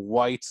 all in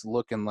white,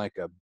 looking like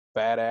a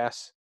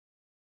badass.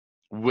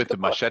 With a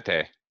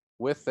machete.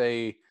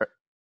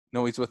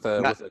 He's with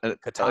a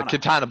katana.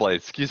 Katana blade,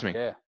 excuse me.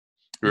 Yeah.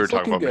 We were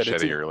talking about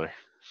machete earlier.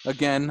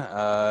 Again,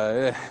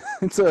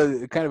 it's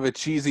a kind of a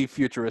cheesy,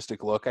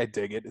 futuristic look. I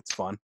dig it. It's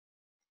fun.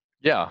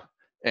 Yeah,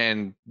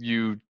 and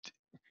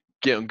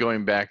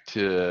going back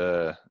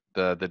to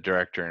the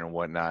director and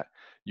whatnot,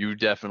 you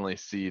definitely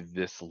see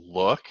this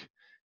look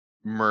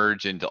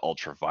merge into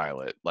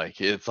Ultraviolet.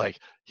 Like it's like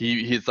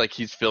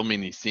he's filming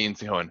these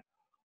scenes going,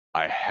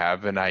 I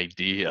have an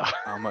idea.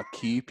 I'm gonna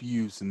keep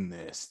using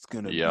this. It's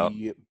gonna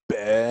be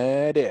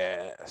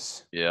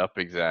badass. Yep,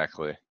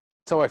 exactly.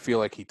 That's how I feel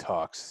like he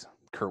talks.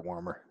 Kurt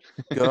Wimmer.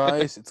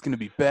 Guys, it's going to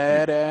be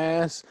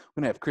badass.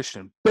 We're going to have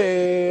Christian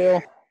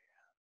Bale.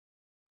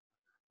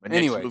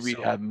 Anyway, we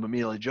have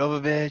Mila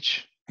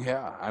Jovovich.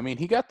 Yeah, I mean,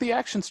 he got the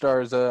action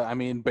stars.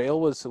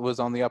 Bale was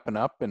on the up and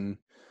up, and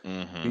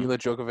Mila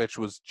Jovovich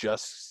was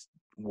just,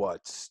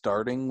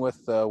 starting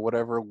with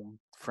whatever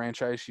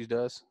franchise she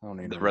does? I don't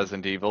even know.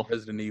 Resident Evil.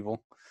 Resident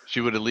Evil.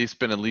 She would at least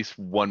been at least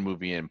one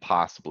movie in,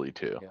 possibly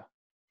two. Yeah.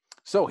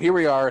 So here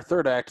we are,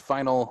 third act,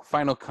 final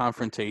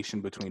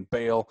confrontation between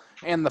Bale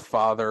and the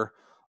father.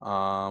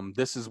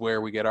 This is where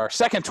we get our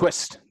second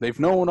twist. They've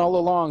known all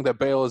along that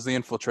Bale is the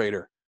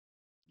infiltrator.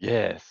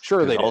 Yes.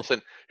 Sure they did. All of a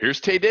sudden, here's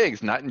Taye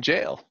Diggs, not in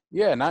jail.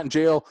 Yeah, not in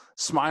jail,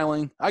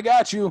 smiling. I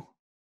got you.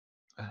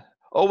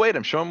 Oh, wait,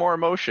 I'm showing more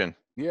emotion.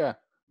 Yeah.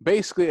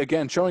 Basically,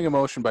 again, showing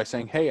emotion by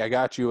saying, hey, I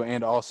got you,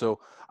 and also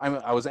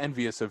I was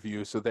envious of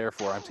you, so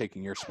therefore I'm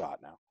taking your spot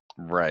now.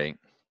 Right.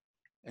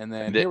 And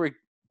then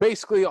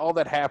basically all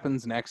that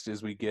happens next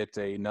is we get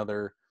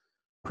another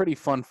pretty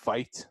fun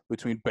fight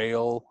between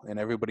Bale and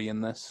everybody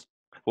in this.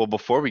 Well,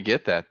 before we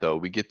get that, though,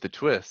 we get the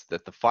twist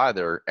that the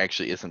father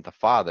actually isn't the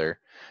father,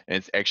 and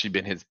it's actually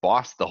been his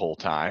boss the whole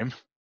time.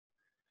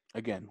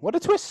 Again, what a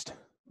twist!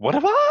 What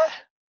am I?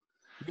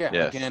 Yeah,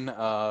 Yes. again,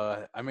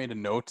 I made a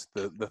note.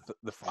 The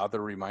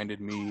father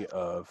reminded me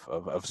of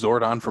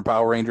Zordon from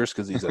Power Rangers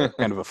because he's a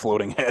kind of a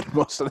floating head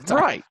most of the time.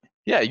 Right.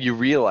 Yeah, you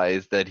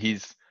realize that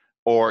he's,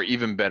 or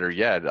even better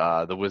yet,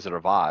 the Wizard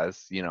of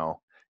Oz,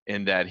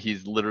 in that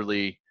he's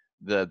literally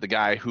the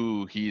guy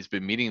who he's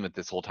been meeting with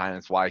this whole time.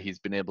 It's why he's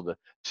been able to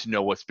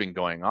know what's been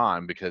going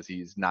on, because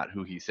he's not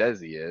who he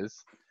says he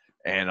is.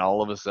 And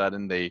all of a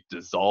sudden they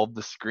dissolve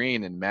the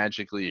screen and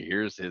magically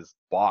here's his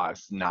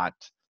boss, not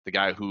the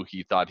guy who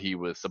he thought he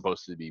was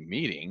supposed to be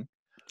meeting.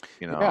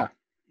 Yeah.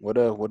 What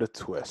a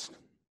twist.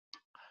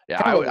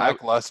 Yeah, kind of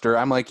lackluster.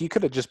 I'm like, you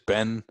could have just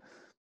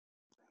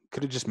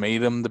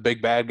made him the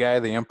big bad guy,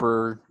 the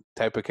Emperor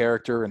type of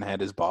character, and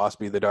had his boss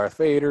be the Darth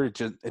Vader. It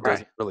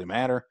doesn't really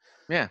matter.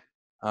 Yeah.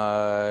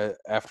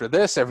 After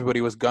this,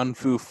 everybody was gun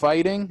fu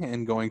fighting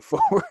and going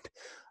forward.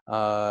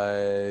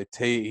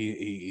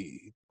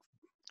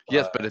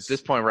 Yes, but at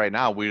this point right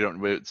now,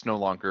 it's no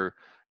longer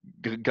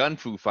gun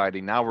fu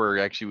fighting. Now we're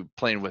actually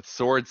playing with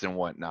swords and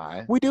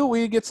whatnot.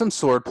 We get some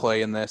sword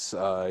play in this.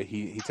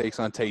 He takes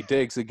on Taye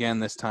Diggs again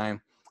this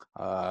time.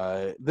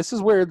 This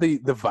is where the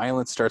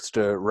violence starts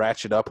to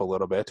ratchet up a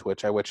little bit,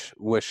 which I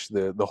wish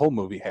the whole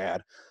movie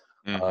had.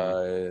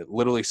 Mm-hmm.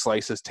 Literally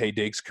slices Taye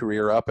Diggs'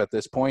 career up at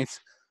this point.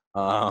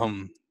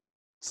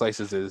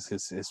 Slices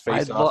his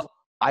face off.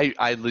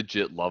 I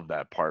legit love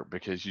that part,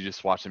 because you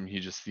just watch him. You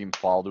just see him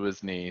fall to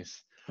his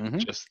knees. Mm-hmm.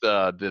 Just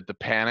the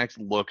panicked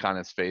look on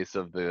his face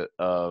of the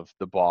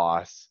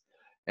boss,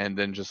 and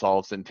then just all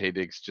of a sudden Taye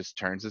Diggs just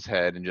turns his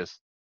head and just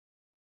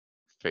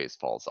face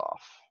falls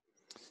off.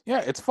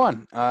 Yeah, it's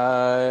fun.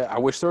 I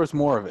wish there was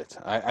more of it.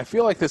 I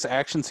feel like this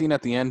action scene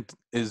at the end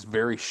is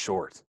very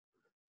short.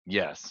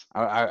 Yes.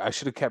 I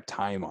should have kept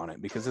time on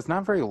it, because it's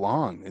not very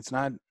long. It's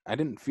not. I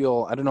don't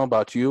know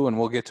about you, and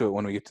we'll get to it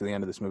when we get to the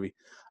end of this movie.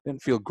 I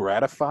didn't feel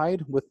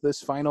gratified with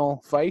this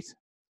final fight.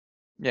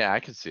 Yeah,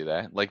 I can see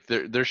that. Like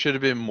there should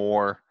have been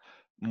more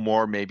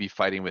maybe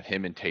fighting with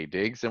him and Taye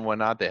Diggs and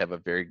whatnot.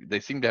 They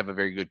seem to have a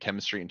very good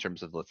chemistry in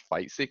terms of the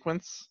fight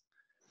sequence.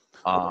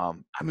 I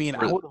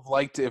would have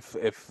liked if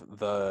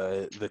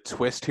the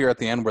twist here at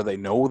the end, where they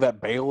know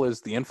that Bale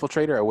is the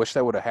infiltrator. I wish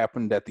that would have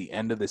happened at the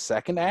end of the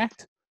second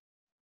act.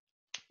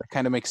 That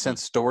kind of makes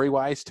sense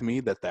story-wise to me,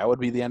 that would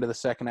be the end of the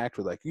second act,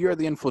 where like, you're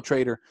the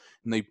infiltrator,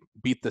 and they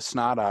beat the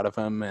snot out of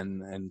him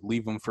and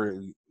leave him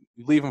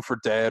for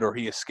dead, or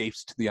he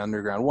escapes to the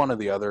underground, one or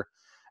the other.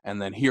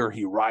 And then here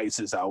he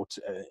rises out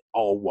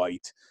all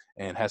white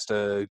and has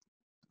to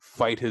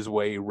fight his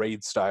way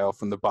raid style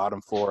from the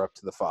bottom floor up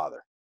to the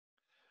father.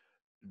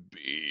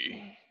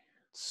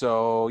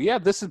 So yeah,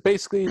 this is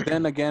basically,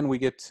 then again we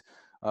get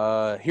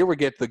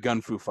the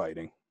gun fu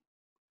fighting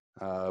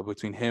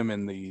between him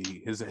and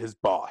his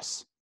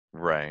boss,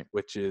 right?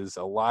 Which is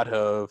a lot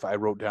of, I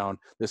wrote down,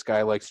 this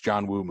guy likes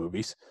John Woo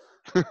movies.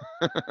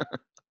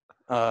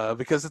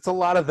 Because it's a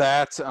lot of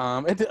that.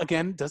 It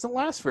again doesn't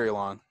last very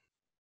long.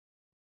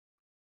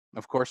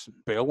 Of course,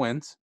 Bale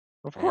wins.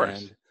 Of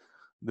course. And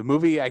the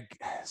movie,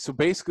 so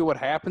basically what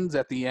happens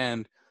at the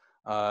end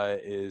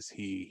is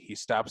he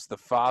stops the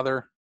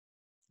father,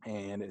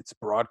 and it's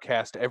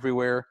broadcast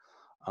everywhere,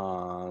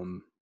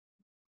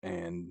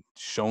 and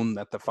shown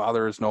that the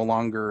father is no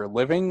longer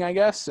living, I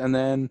guess, and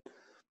then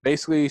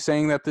basically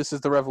saying that this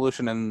is the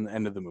revolution, and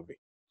end of the movie.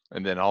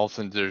 And then all of a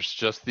sudden there's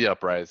just the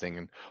uprising,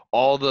 and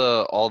all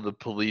the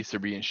police are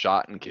being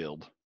shot and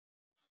killed.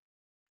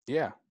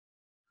 Yeah,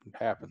 it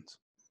happens.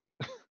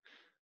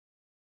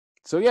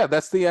 So yeah,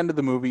 that's the end of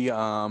the movie.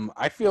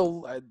 I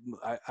feel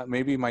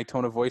maybe my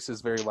tone of voice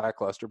is very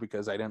lackluster,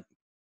 because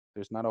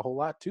there's not a whole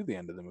lot to the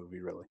end of the movie,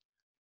 really.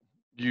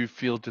 You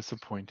feel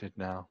disappointed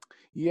now?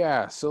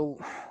 Yeah. So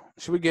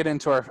should we get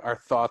into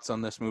our thoughts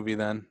on this movie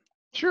then?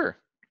 Sure.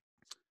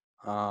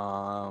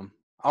 I'll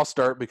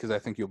start, because I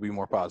think you'll be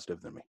more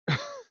positive than me.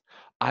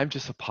 I'm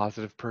just a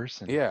positive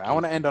person. Yeah, I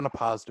want to end on a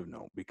positive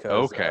note,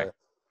 because okay.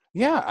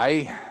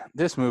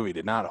 This movie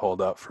did not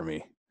hold up for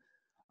me.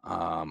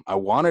 I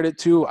wanted it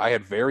to. I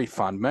had very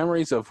fond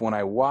memories of when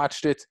I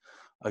watched it.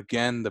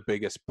 Again, the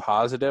biggest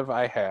positive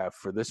I have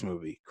for this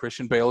movie,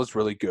 Christian Bale is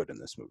really good in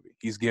this movie.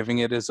 He's giving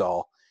it his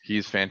all.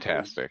 He's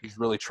fantastic. He's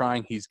really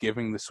trying. He's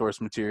giving the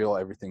source material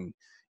everything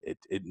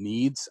it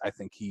needs. I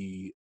think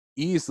he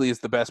easily is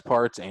the best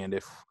parts, and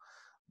if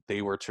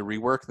they were to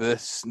rework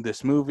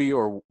this movie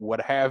or what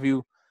have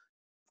you,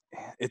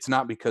 it's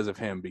not because of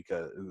him,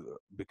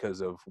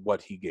 because of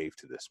what he gave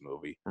to this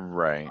movie.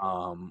 Right.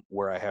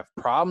 Where I have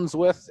problems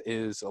with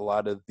is a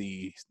lot of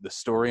the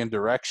story and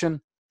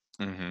direction.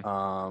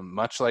 Mm-hmm.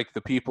 Much like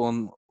the people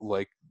in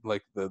like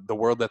the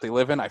world that they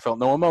live in, I felt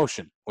no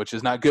emotion, which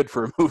is not good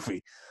for a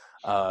movie.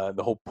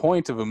 The whole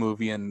point of a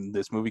movie, and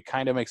this movie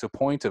kind of makes a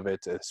point of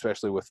it,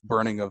 especially with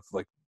burning of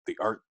like the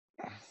art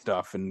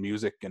stuff and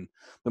music and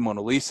the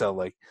Mona Lisa.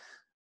 Like,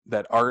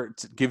 that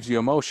art gives you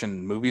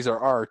emotion. Movies are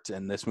art,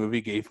 and this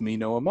movie gave me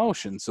no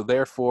emotion. So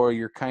therefore,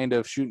 you're kind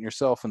of shooting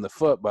yourself in the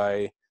foot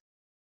by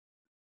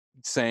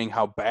saying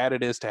how bad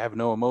it is to have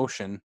no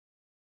emotion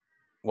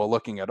while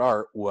looking at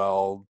art,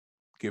 while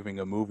giving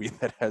a movie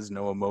that has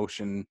no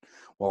emotion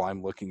while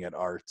I'm looking at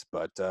art.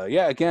 But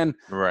yeah, again,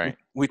 Right.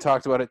 we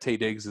talked about it. Taye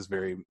Diggs is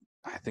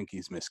I think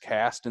he's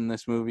miscast in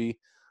this movie,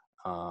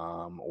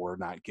 or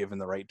not given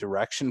the right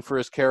direction for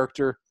his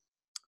character.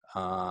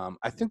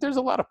 I think there's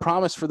a lot of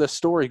promise for this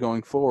story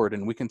going forward,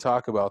 and we can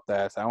talk about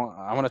that. I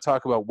want to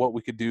talk about what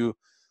we could do.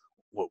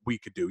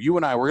 You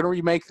and I, we're going to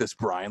remake this,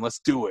 Brian. Let's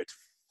do it.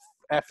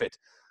 F it.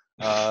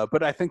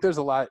 But I think there's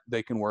a lot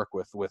they can work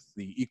with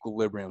the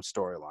Equilibrium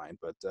storyline.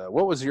 But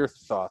what was your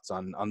thoughts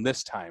on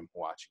this time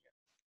watching it?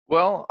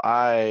 Well,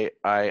 I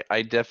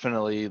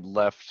definitely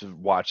left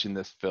watching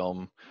this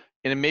film,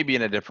 and maybe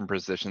in a different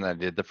position than I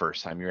did the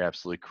first time. You're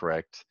absolutely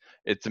correct.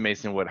 It's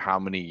amazing how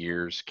many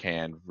years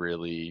can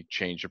really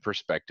change a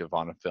perspective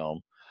on a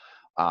film.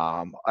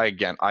 I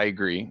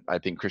agree. I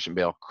think Christian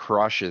Bale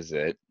crushes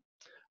it.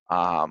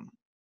 Um,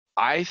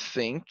 I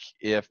think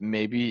if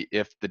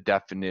the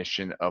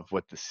definition of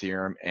what the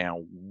serum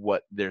and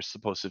what they're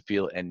supposed to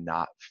feel and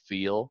not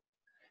feel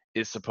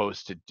is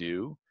supposed to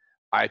do,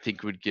 I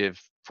think would give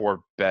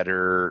for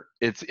better.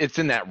 It's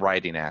in that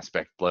writing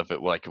aspect of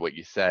it, like what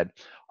you said,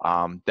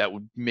 that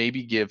would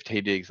maybe give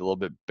Taye Diggs a little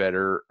bit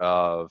better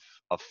of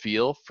a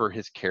feel for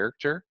his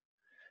character.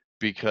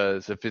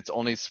 Because if it's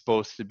only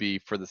supposed to be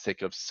for the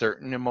sake of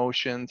certain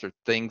emotions or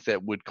things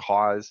that would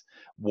cause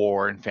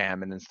war and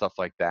famine and stuff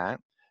like that,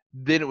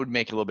 then it would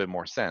make a little bit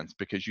more sense,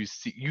 because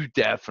you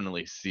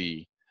definitely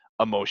see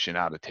emotion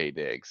out of Taye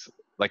Diggs.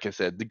 Like I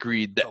said, the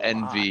greed, the A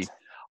envy, lot.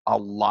 a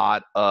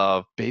lot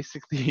of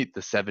basically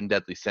the seven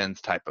deadly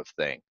sins type of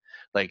thing,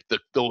 like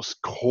those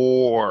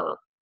core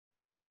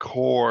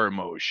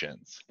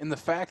emotions. And the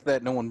fact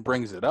that no one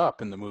brings it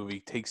up in the movie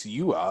takes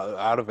you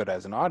out of it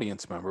as an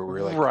audience member. Where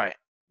you're like, Right.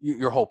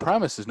 your whole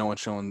premise is no one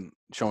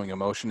showing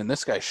emotion, and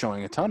this guy's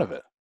showing a ton of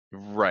it.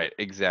 Right,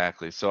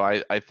 exactly. So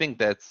I think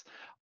that's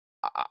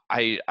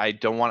I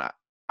don't want to.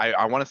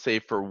 I want to say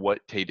for what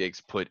Taye Diggs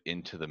put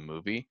into the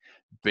movie,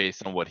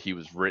 based on what he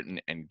was written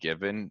and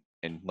given,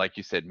 and like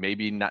you said,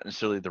 maybe not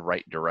necessarily the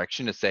right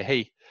direction to say,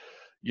 hey,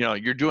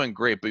 you're doing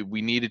great, but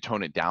we need to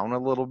tone it down a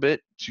little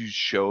bit to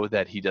show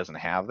that he doesn't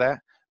have that.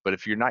 But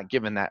if you're not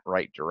given that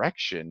right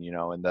direction,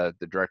 and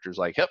the director's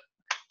like, yep,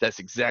 that's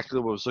exactly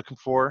what I was looking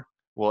for.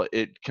 Well,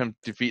 it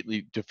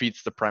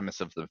defeats the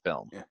premise of the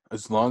film. Yeah.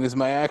 As long as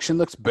my action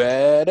looks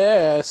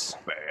badass.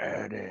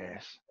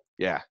 Badass.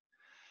 Yeah.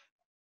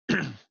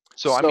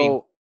 So I mean,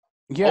 So,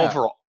 yeah,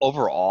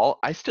 overall,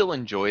 I still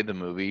enjoy the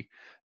movie.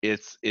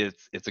 It's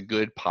a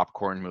good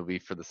popcorn movie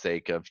for the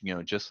sake of,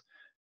 just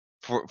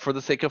for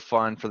the sake of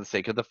fun, for the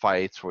sake of the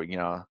fights, where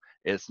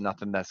it's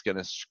nothing that's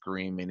gonna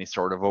scream any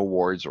sort of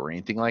awards or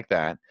anything like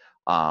that.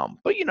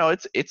 But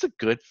it's a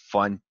good,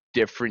 fun,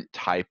 different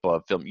type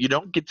of film. You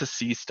don't get to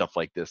see stuff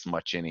like this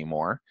much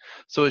anymore,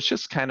 so it's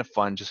just kind of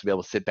fun just to be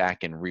able to sit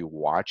back and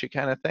rewatch it,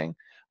 kind of thing.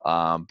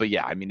 But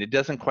yeah, I mean, it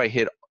doesn't quite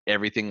hit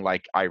everything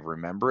like I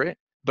remember it,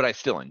 but I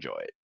still enjoy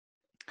it.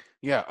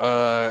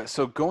 yeah.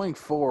 So going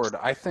forward,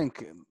 I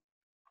think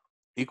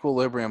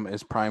Equilibrium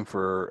is prime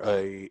for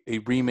a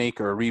remake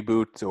or a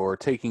reboot, or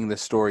taking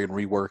this story and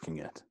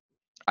reworking it.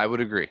 I would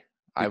agree.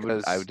 I would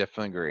Because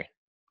definitely agree.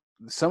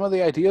 some of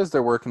the ideas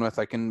they're working with,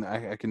 I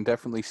can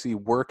definitely see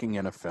working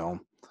in a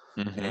film.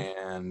 Hmm.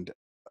 And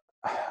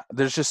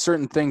there's just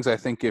certain things I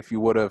think if you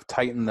would have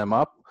tightened them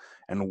up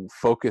and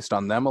focused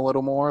on them a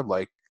little more,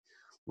 like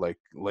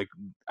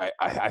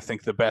I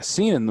think the best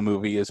scene in the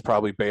movie is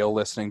probably Bale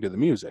listening to the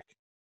music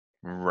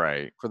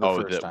Right. for the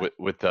Oh, first time.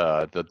 with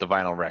the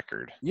vinyl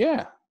record.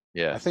 Yeah,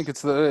 I think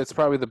Yes. it's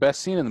probably the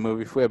best scene in the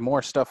movie. If we had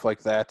more stuff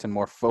like that and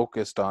more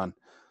focused on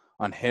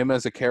him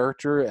as a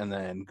character, and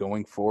then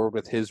going forward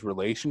with his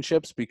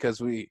relationships,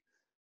 because we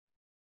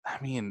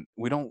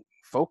don't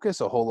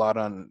focus a whole lot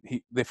on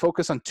they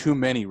focus on too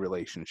many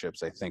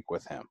relationships, I think,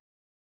 with him,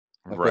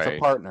 like with a Right.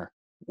 partner,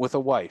 with a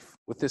wife,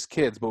 with his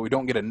kids, but we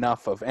don't get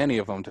enough of any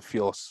of them to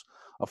feel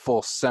a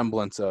full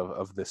semblance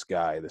of this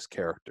guy, this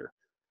character.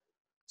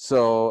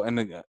 So,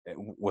 and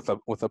with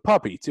a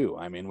puppy too.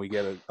 I mean, we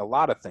get a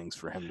lot of things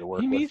for him to He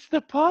work with. meets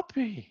the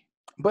puppy.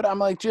 But I'm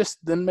like,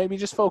 maybe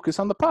just focus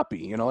on the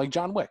puppy, like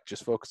John Wick,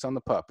 just focus on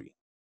the puppy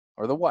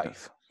or the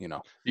wife.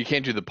 You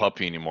can't do the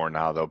puppy anymore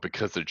now, though,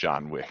 because of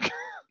John Wick.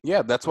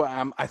 Yeah, that's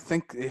why I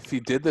think if he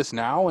did this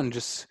now and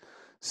just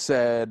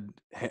said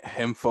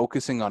him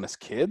focusing on his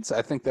kids,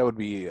 I think that would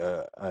be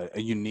a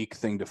unique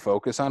thing to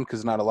focus on,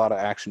 because not a lot of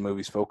action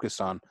movies focus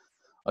on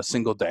a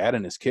single dad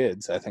and his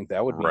kids. I think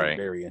that would be Right.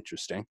 very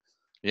interesting.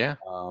 Yeah.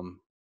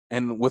 Um,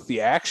 and with the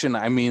action,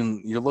 I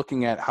mean, you're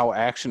looking at how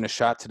action is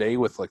shot today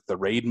with like the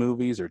Raid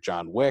movies or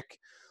John Wick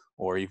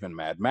or even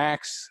Mad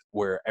Max,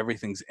 where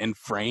everything's in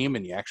frame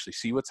and you actually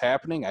see what's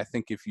happening. I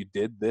think if you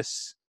did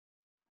this,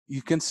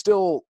 you can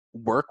still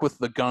work with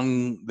the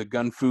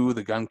gun fu,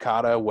 the gun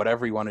kata,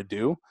 whatever you want to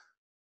do,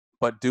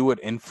 but do it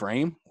in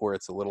frame where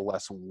it's a little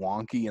less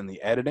wonky in the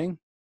editing.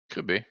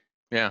 Could be.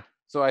 Yeah.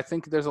 So I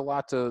think there's a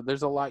lot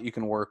you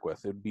can work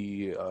with. It'd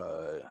be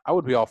I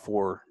would be all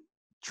for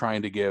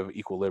trying to give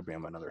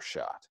Equilibrium another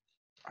shot.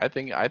 I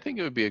think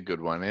it would be a good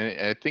one, and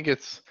I think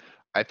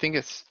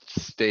it's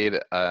stayed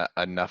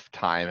enough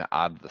time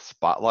out of the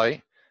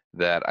spotlight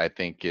that I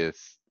think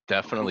is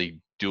definitely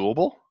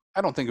doable.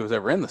 I don't think it was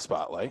ever in the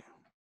spotlight.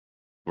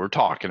 We're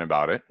talking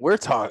about it. We're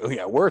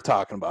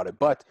talking about it.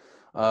 But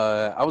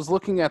I was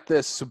looking at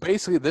this. So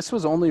basically, this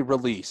was only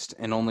released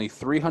in only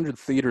 300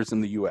 theaters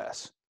in the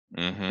U.S.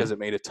 because it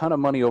made a ton of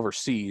money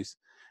overseas,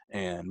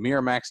 and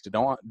Miramax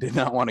did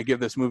not want to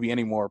give this movie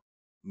any more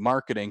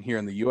marketing here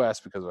in the U.S.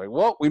 because like,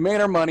 well, we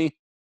made our money,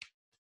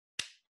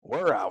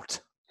 we're out.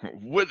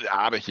 Get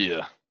out of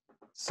here.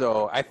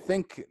 So I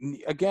think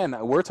again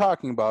we're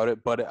talking about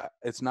it, but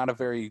it's not a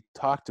very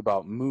talked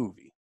about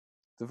movie.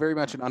 It's very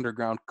much an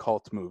underground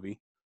cult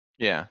movie.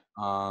 Yeah.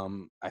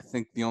 I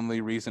think the only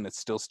reason it's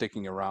still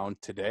sticking around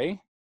today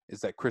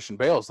is that Christian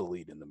Bale is the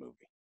lead in the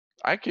movie.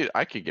 I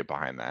could get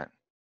behind that.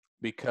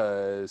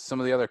 Because some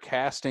of the other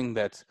casting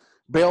that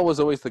Bale was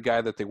always the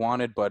guy that they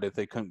wanted, but if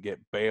they couldn't get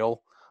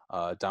Bale,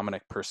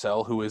 Dominic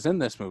Purcell, who is in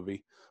this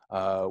movie,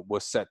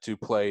 was set to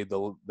play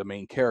the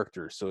main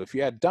character. So if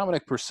you had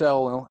Dominic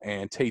Purcell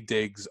and Taye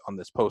Diggs on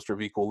this poster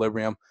of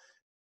Equilibrium,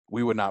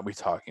 we would not be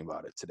talking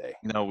about it today.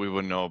 No, we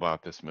wouldn't know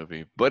about this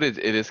movie. But it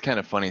is kind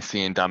of funny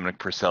seeing Dominic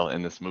Purcell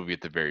in this movie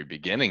at the very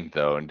beginning,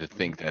 though, and to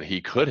think that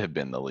he could have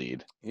been the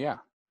lead. Yeah.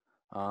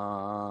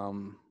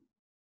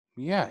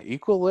 Yeah,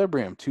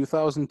 Equilibrium,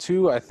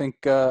 2002. I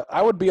think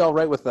I would be all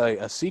right with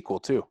a sequel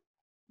too.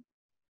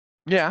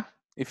 Yeah.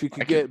 If you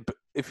could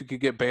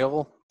get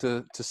Bale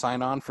to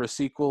sign on for a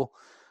sequel,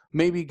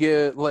 maybe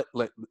let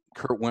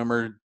Kurt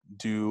Wimmer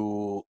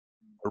do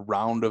a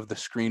round of the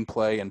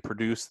screenplay and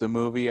produce the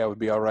movie, I would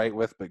be all right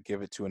with, but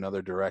give it to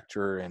another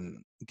director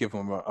and give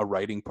him a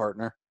writing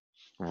partner.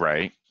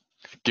 Right.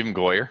 Give him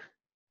Goyer.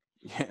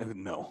 Yeah,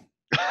 no.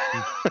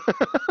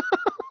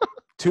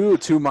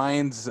 Two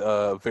minds,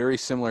 very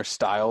similar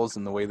styles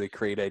in the way they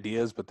create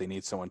ideas, but they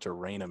need someone to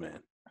rein them in.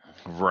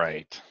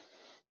 Right.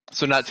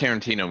 So not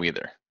Tarantino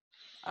either.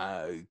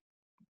 I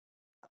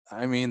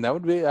mean, that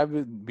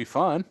would be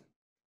fun.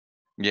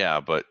 Yeah,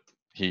 but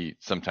he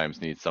sometimes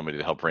needs somebody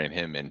to help rein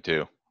him in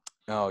too.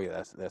 Oh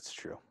yeah, that's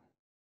true.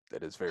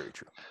 That is very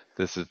true.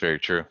 This is very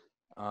true.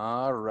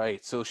 All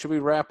right. So should we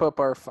wrap up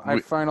our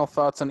final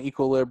thoughts on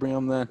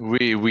Equilibrium then?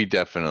 We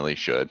definitely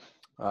should.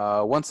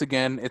 Once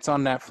again, it's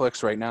on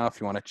Netflix right now if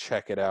you want to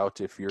check it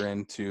out. If you're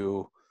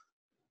into,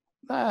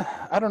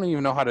 I don't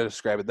even know how to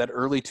describe it, that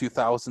early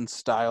 2000s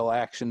style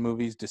action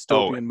movies,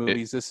 dystopian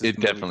movies. It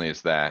definitely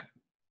is that.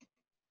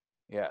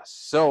 Yes.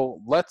 So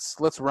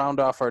let's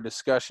round off our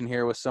discussion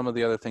here with some of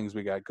the other things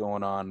we got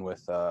going on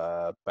with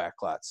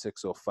Backlot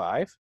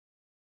 605.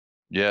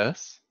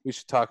 Yes. We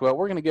should talk about.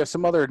 We're going to give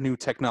some other new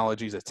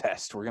technologies a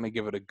test. We're going to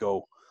give it a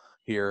go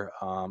here.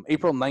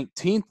 April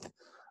 19th,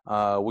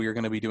 we are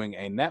going to be doing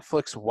a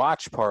Netflix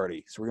watch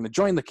party. So we're going to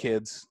join the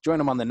kids, join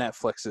them on the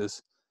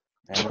Netflixes.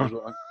 And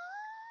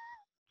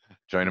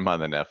join them on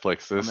the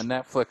Netflixes. On the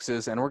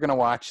Netflixes, and we're going to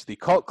watch the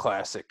cult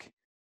classic,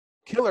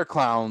 Killer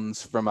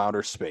Clowns from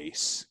Outer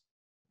Space.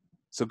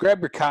 So grab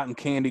your cotton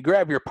candy,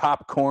 grab your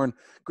popcorn,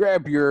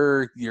 grab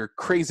your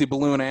crazy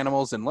balloon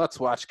animals, and let's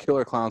watch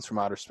Killer Clowns from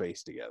Outer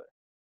Space together.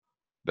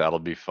 That'll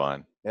be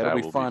fun. That'll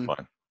be fun.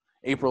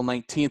 April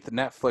 19th,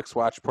 Netflix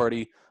watch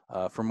party.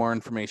 For more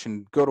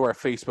information, go to our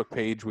Facebook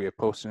page. We have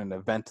posted an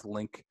event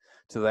link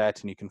to that,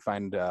 and you can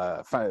find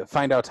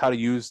out how to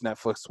use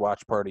Netflix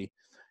watch party.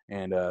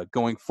 And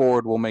going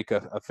forward, we'll make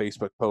a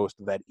Facebook post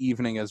that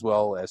evening as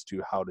well as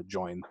to how to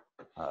join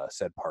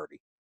said party.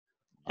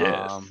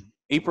 Yes.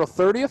 April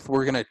 30th,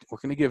 we're gonna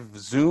give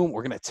Zoom.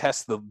 We're gonna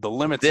test the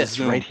limits of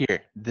Zoom.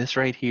 This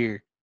right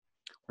here.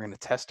 We're gonna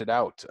test it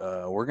out.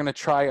 We're gonna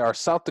try our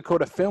South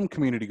Dakota Film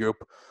Community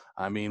Group.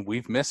 I mean,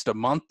 we've missed a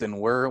month, and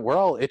we're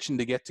all itching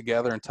to get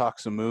together and talk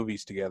some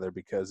movies together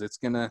because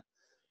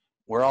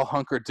we're all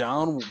hunkered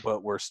down,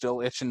 but we're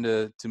still itching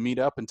to meet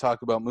up and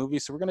talk about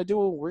movies. So we're gonna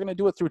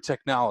do it through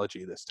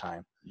technology this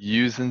time.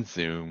 Using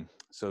Zoom.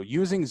 So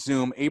using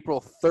Zoom,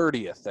 April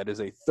 30th. That is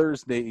a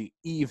Thursday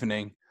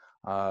evening.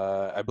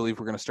 I believe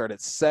we're going to start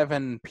at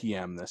 7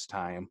 p.m. this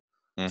time,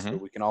 so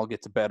we can all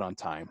get to bed on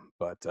time.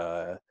 But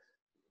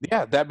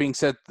yeah, that being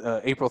said,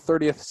 April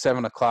 30th,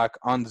 7 o'clock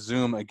on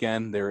Zoom.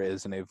 Again, there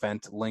is an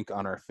event link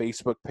on our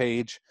Facebook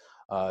page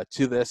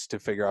to this to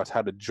figure out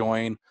how to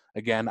join.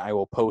 Again, I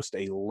will post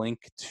a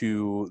link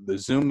to the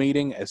Zoom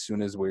meeting as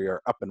soon as we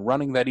are up and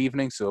running that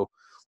evening. So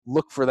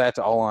look for that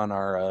all on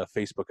our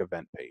Facebook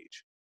event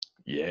page.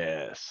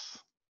 Yes.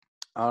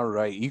 All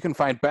right. You can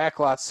find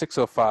Backlot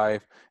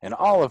 605 and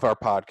all of our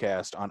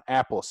podcasts on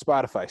Apple,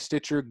 Spotify,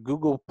 Stitcher,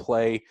 Google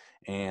Play,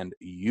 and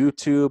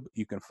YouTube.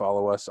 You can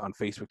follow us on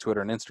Facebook,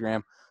 Twitter, and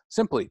Instagram.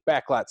 Simply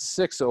Backlot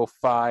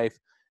 605.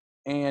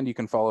 And you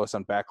can follow us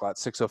on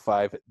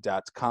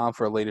backlot605.com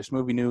for latest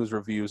movie news,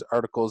 reviews,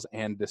 articles,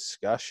 and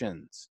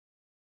discussions.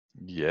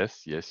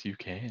 Yes, you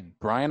can.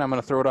 Brian, I'm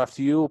going to throw it off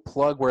to you.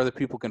 Plug where the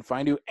people can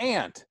find you.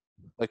 And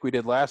like we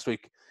did last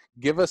week,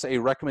 give us a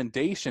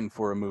recommendation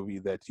for a movie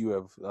that you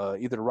have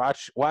either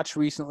watched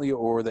recently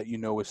or that you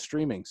know is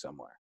streaming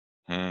somewhere.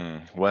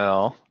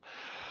 Well,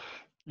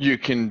 you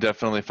can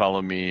definitely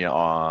follow me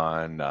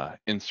on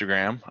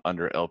Instagram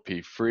under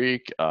LP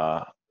Freak.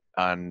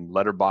 On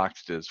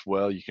Letterboxd as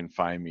well, you can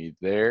find me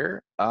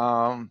there.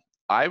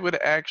 I would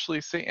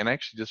actually say, and I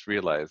actually just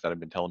realized that I've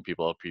been telling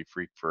people LP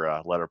Freak for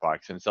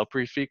Letterboxd, and it's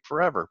LP Freak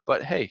forever.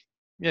 But hey,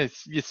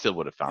 yes, you still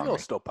would have found It'll me.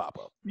 still pop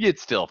up. You'd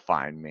still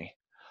find me.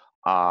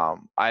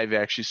 I've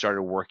actually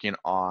started working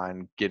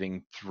on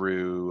getting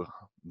through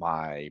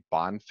my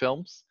Bond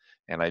films,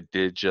 and I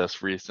did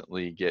just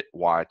recently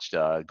watched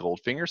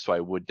Goldfinger, so I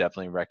would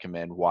definitely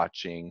recommend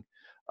watching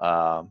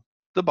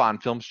the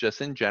Bond films just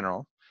in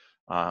general.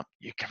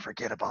 You can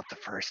forget about the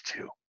first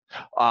two.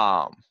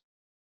 Um,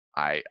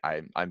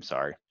 I'm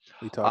sorry.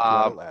 We talked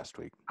about it last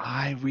week.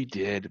 We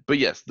did, but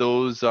yes,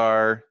 those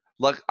are.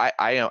 Look,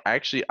 I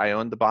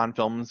own the Bond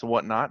films and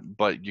whatnot,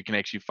 but you can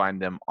actually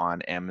find them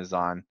on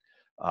Amazon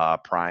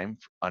Prime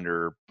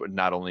under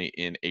not only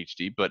in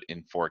HD but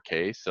in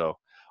 4K. So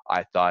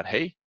I thought,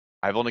 hey,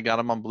 I've only got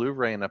them on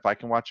Blu-ray, and if I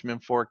can watch them in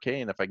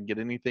 4K, and if I can get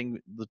anything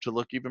to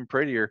look even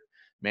prettier,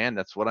 man,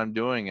 that's what I'm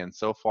doing. And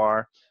so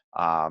far,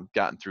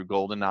 gotten through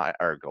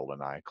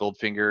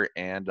Goldfinger,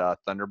 and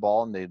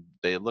Thunderball, and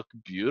they look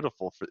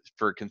beautiful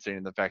for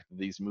considering the fact that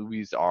these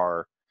movies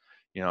are,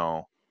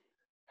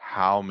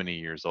 how many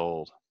years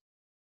old?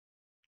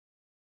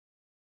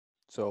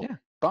 So Yeah,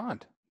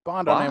 Bond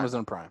on Bond,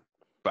 Amazon Prime.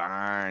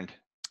 Bond.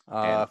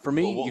 And For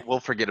me,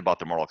 we'll forget about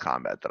the Mortal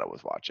Kombat that I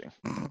was watching.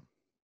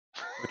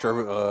 which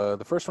are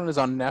the first one is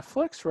on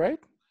Netflix, right?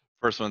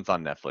 First one's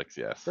on Netflix,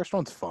 yes. First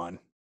one's fun.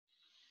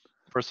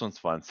 First one's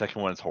fun.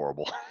 Second one's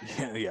horrible.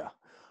 Yeah.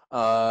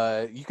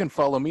 You can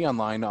follow me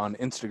online on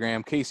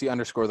Instagram,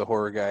 Casey_the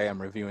horror guy.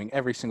 I'm reviewing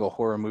every single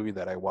horror movie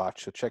that I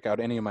watch. So check out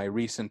any of my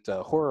recent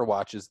horror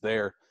watches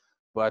there.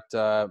 But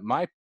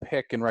my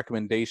pick and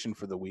recommendation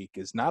for the week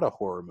is not a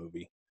horror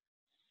movie,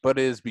 but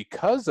is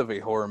because of a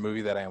horror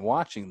movie that I'm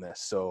watching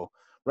this. So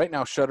right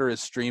now, Shudder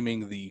is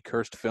streaming the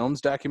Cursed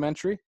Films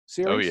documentary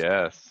series. Oh,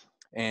 yes.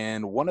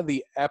 And one of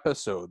the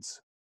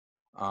episodes,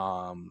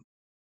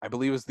 I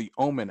believe it was the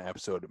Omen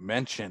episode,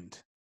 mentioned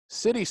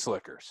City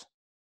Slickers.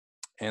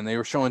 And they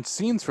were showing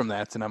scenes from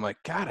that, and I'm like,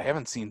 God, I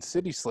haven't seen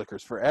City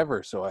Slickers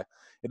forever. So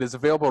it is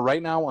available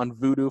right now on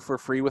Vudu for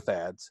free with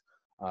ads,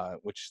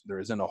 which there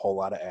isn't a whole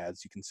lot of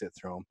ads. You can sit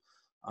through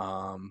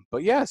them.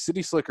 But yeah,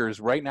 City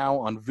Slickers right now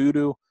on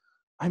Vudu.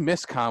 I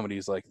miss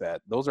comedies like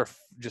that. Those are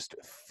just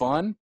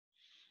fun,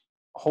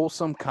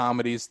 wholesome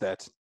comedies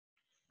that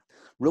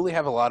really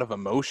have a lot of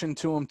emotion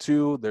to them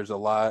too. There's a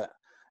lot.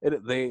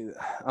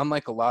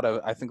 Unlike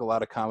I think a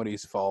lot of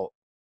comedies fall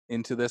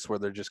into this where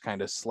they're just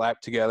kind of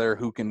slapped together.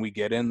 Who can we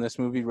get in this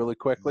movie really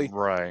quickly?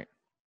 Right.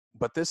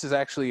 But this is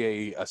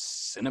actually a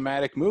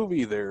cinematic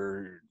movie.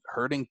 They're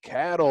herding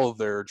cattle.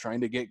 They're trying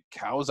to get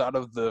cows out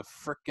of the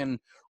frickin'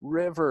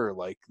 river.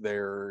 Like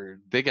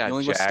They got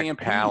dealing with Jack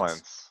stampedes.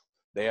 Palance.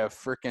 They have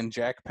frickin'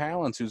 Jack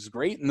Palance, who's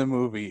great in the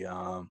movie.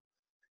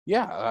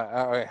 Yeah,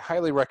 I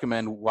highly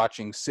recommend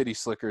watching City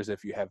Slickers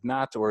if you have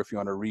not, or if you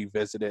want to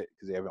revisit it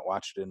because you haven't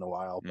watched it in a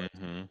while. But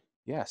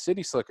yeah,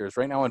 City Slickers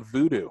right now on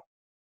Vudu.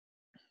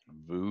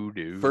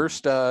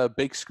 First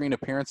big screen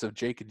appearance of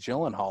Jake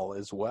Gyllenhaal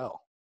as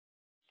well.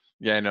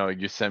 Yeah, I know.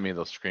 You sent me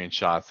those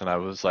screenshots, and I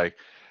was like,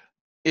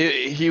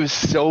 he was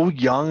so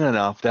young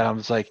enough that I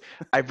was like,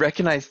 I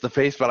recognized the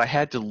face, but I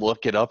had to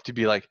look it up to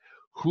be like,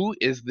 who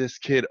is this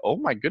kid? Oh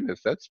my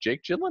goodness, that's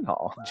Jake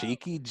Gyllenhaal.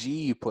 Jakey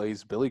G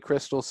plays Billy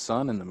Crystal's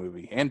son in the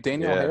movie, and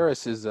Daniel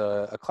Harris is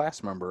a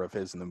class member of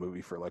his in the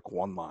movie for like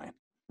one line.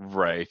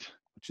 Right.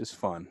 Which is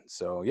fun.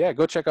 So yeah,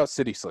 go check out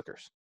City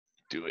Slickers.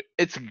 Do it.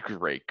 It's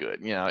great. Good.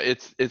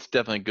 It's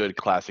definitely good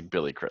classic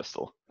Billy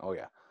Crystal. Oh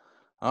yeah.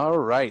 All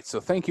right.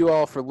 So thank you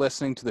all for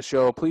listening to the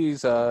show.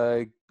 Please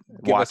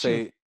give us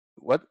a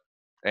what?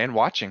 And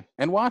watching.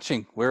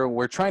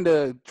 We're trying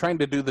to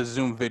do the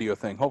Zoom video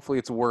thing. Hopefully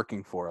it's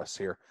working for us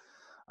here.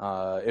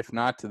 If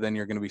not, then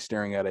you're going to be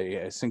staring at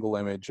a single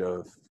image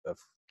of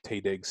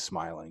Tay Diggs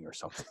smiling or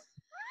something.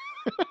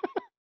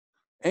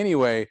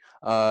 Anyway,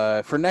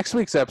 for next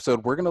week's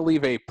episode, we're going to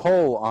leave a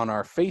poll on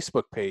our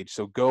Facebook page.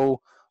 So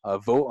go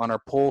vote on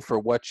our poll for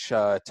which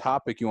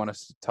topic you want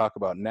us to talk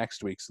about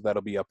next week. So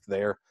that'll be up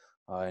there,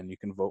 and you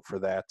can vote for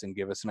that and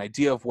give us an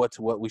idea of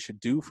what we should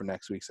do for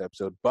next week's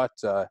episode. But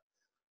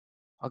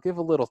I'll give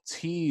a little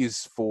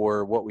tease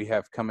for what we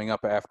have coming up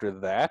after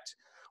that.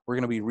 We're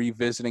going to be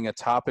revisiting a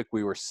topic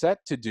we were set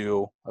to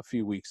do a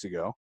few weeks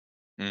ago.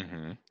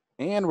 Mm-hmm.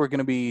 And we're going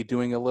to be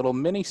doing a little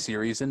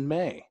mini-series in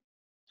May.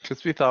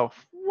 Because we thought,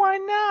 why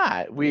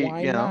not?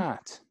 Why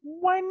not?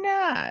 Why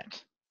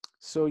not?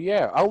 So,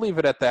 yeah, I'll leave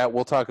it at that.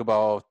 We'll talk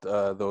about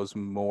those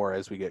more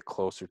as we get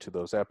closer to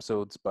those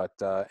episodes. But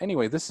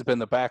anyway, this has been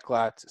the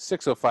Backlot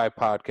 605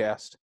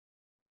 podcast.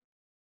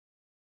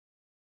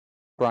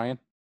 Brian,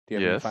 do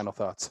you have any final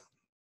thoughts?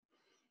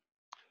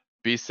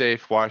 Be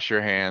safe. Wash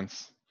your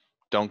hands.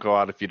 Don't go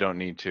out if you don't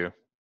need to.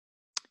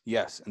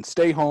 Yes, and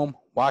stay home,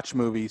 watch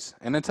movies,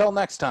 and until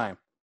next time.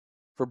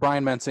 For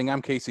Brian Mensing,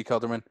 I'm Casey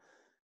Kelderman,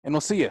 and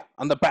we'll see you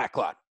on the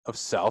backlot of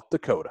South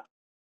Dakota.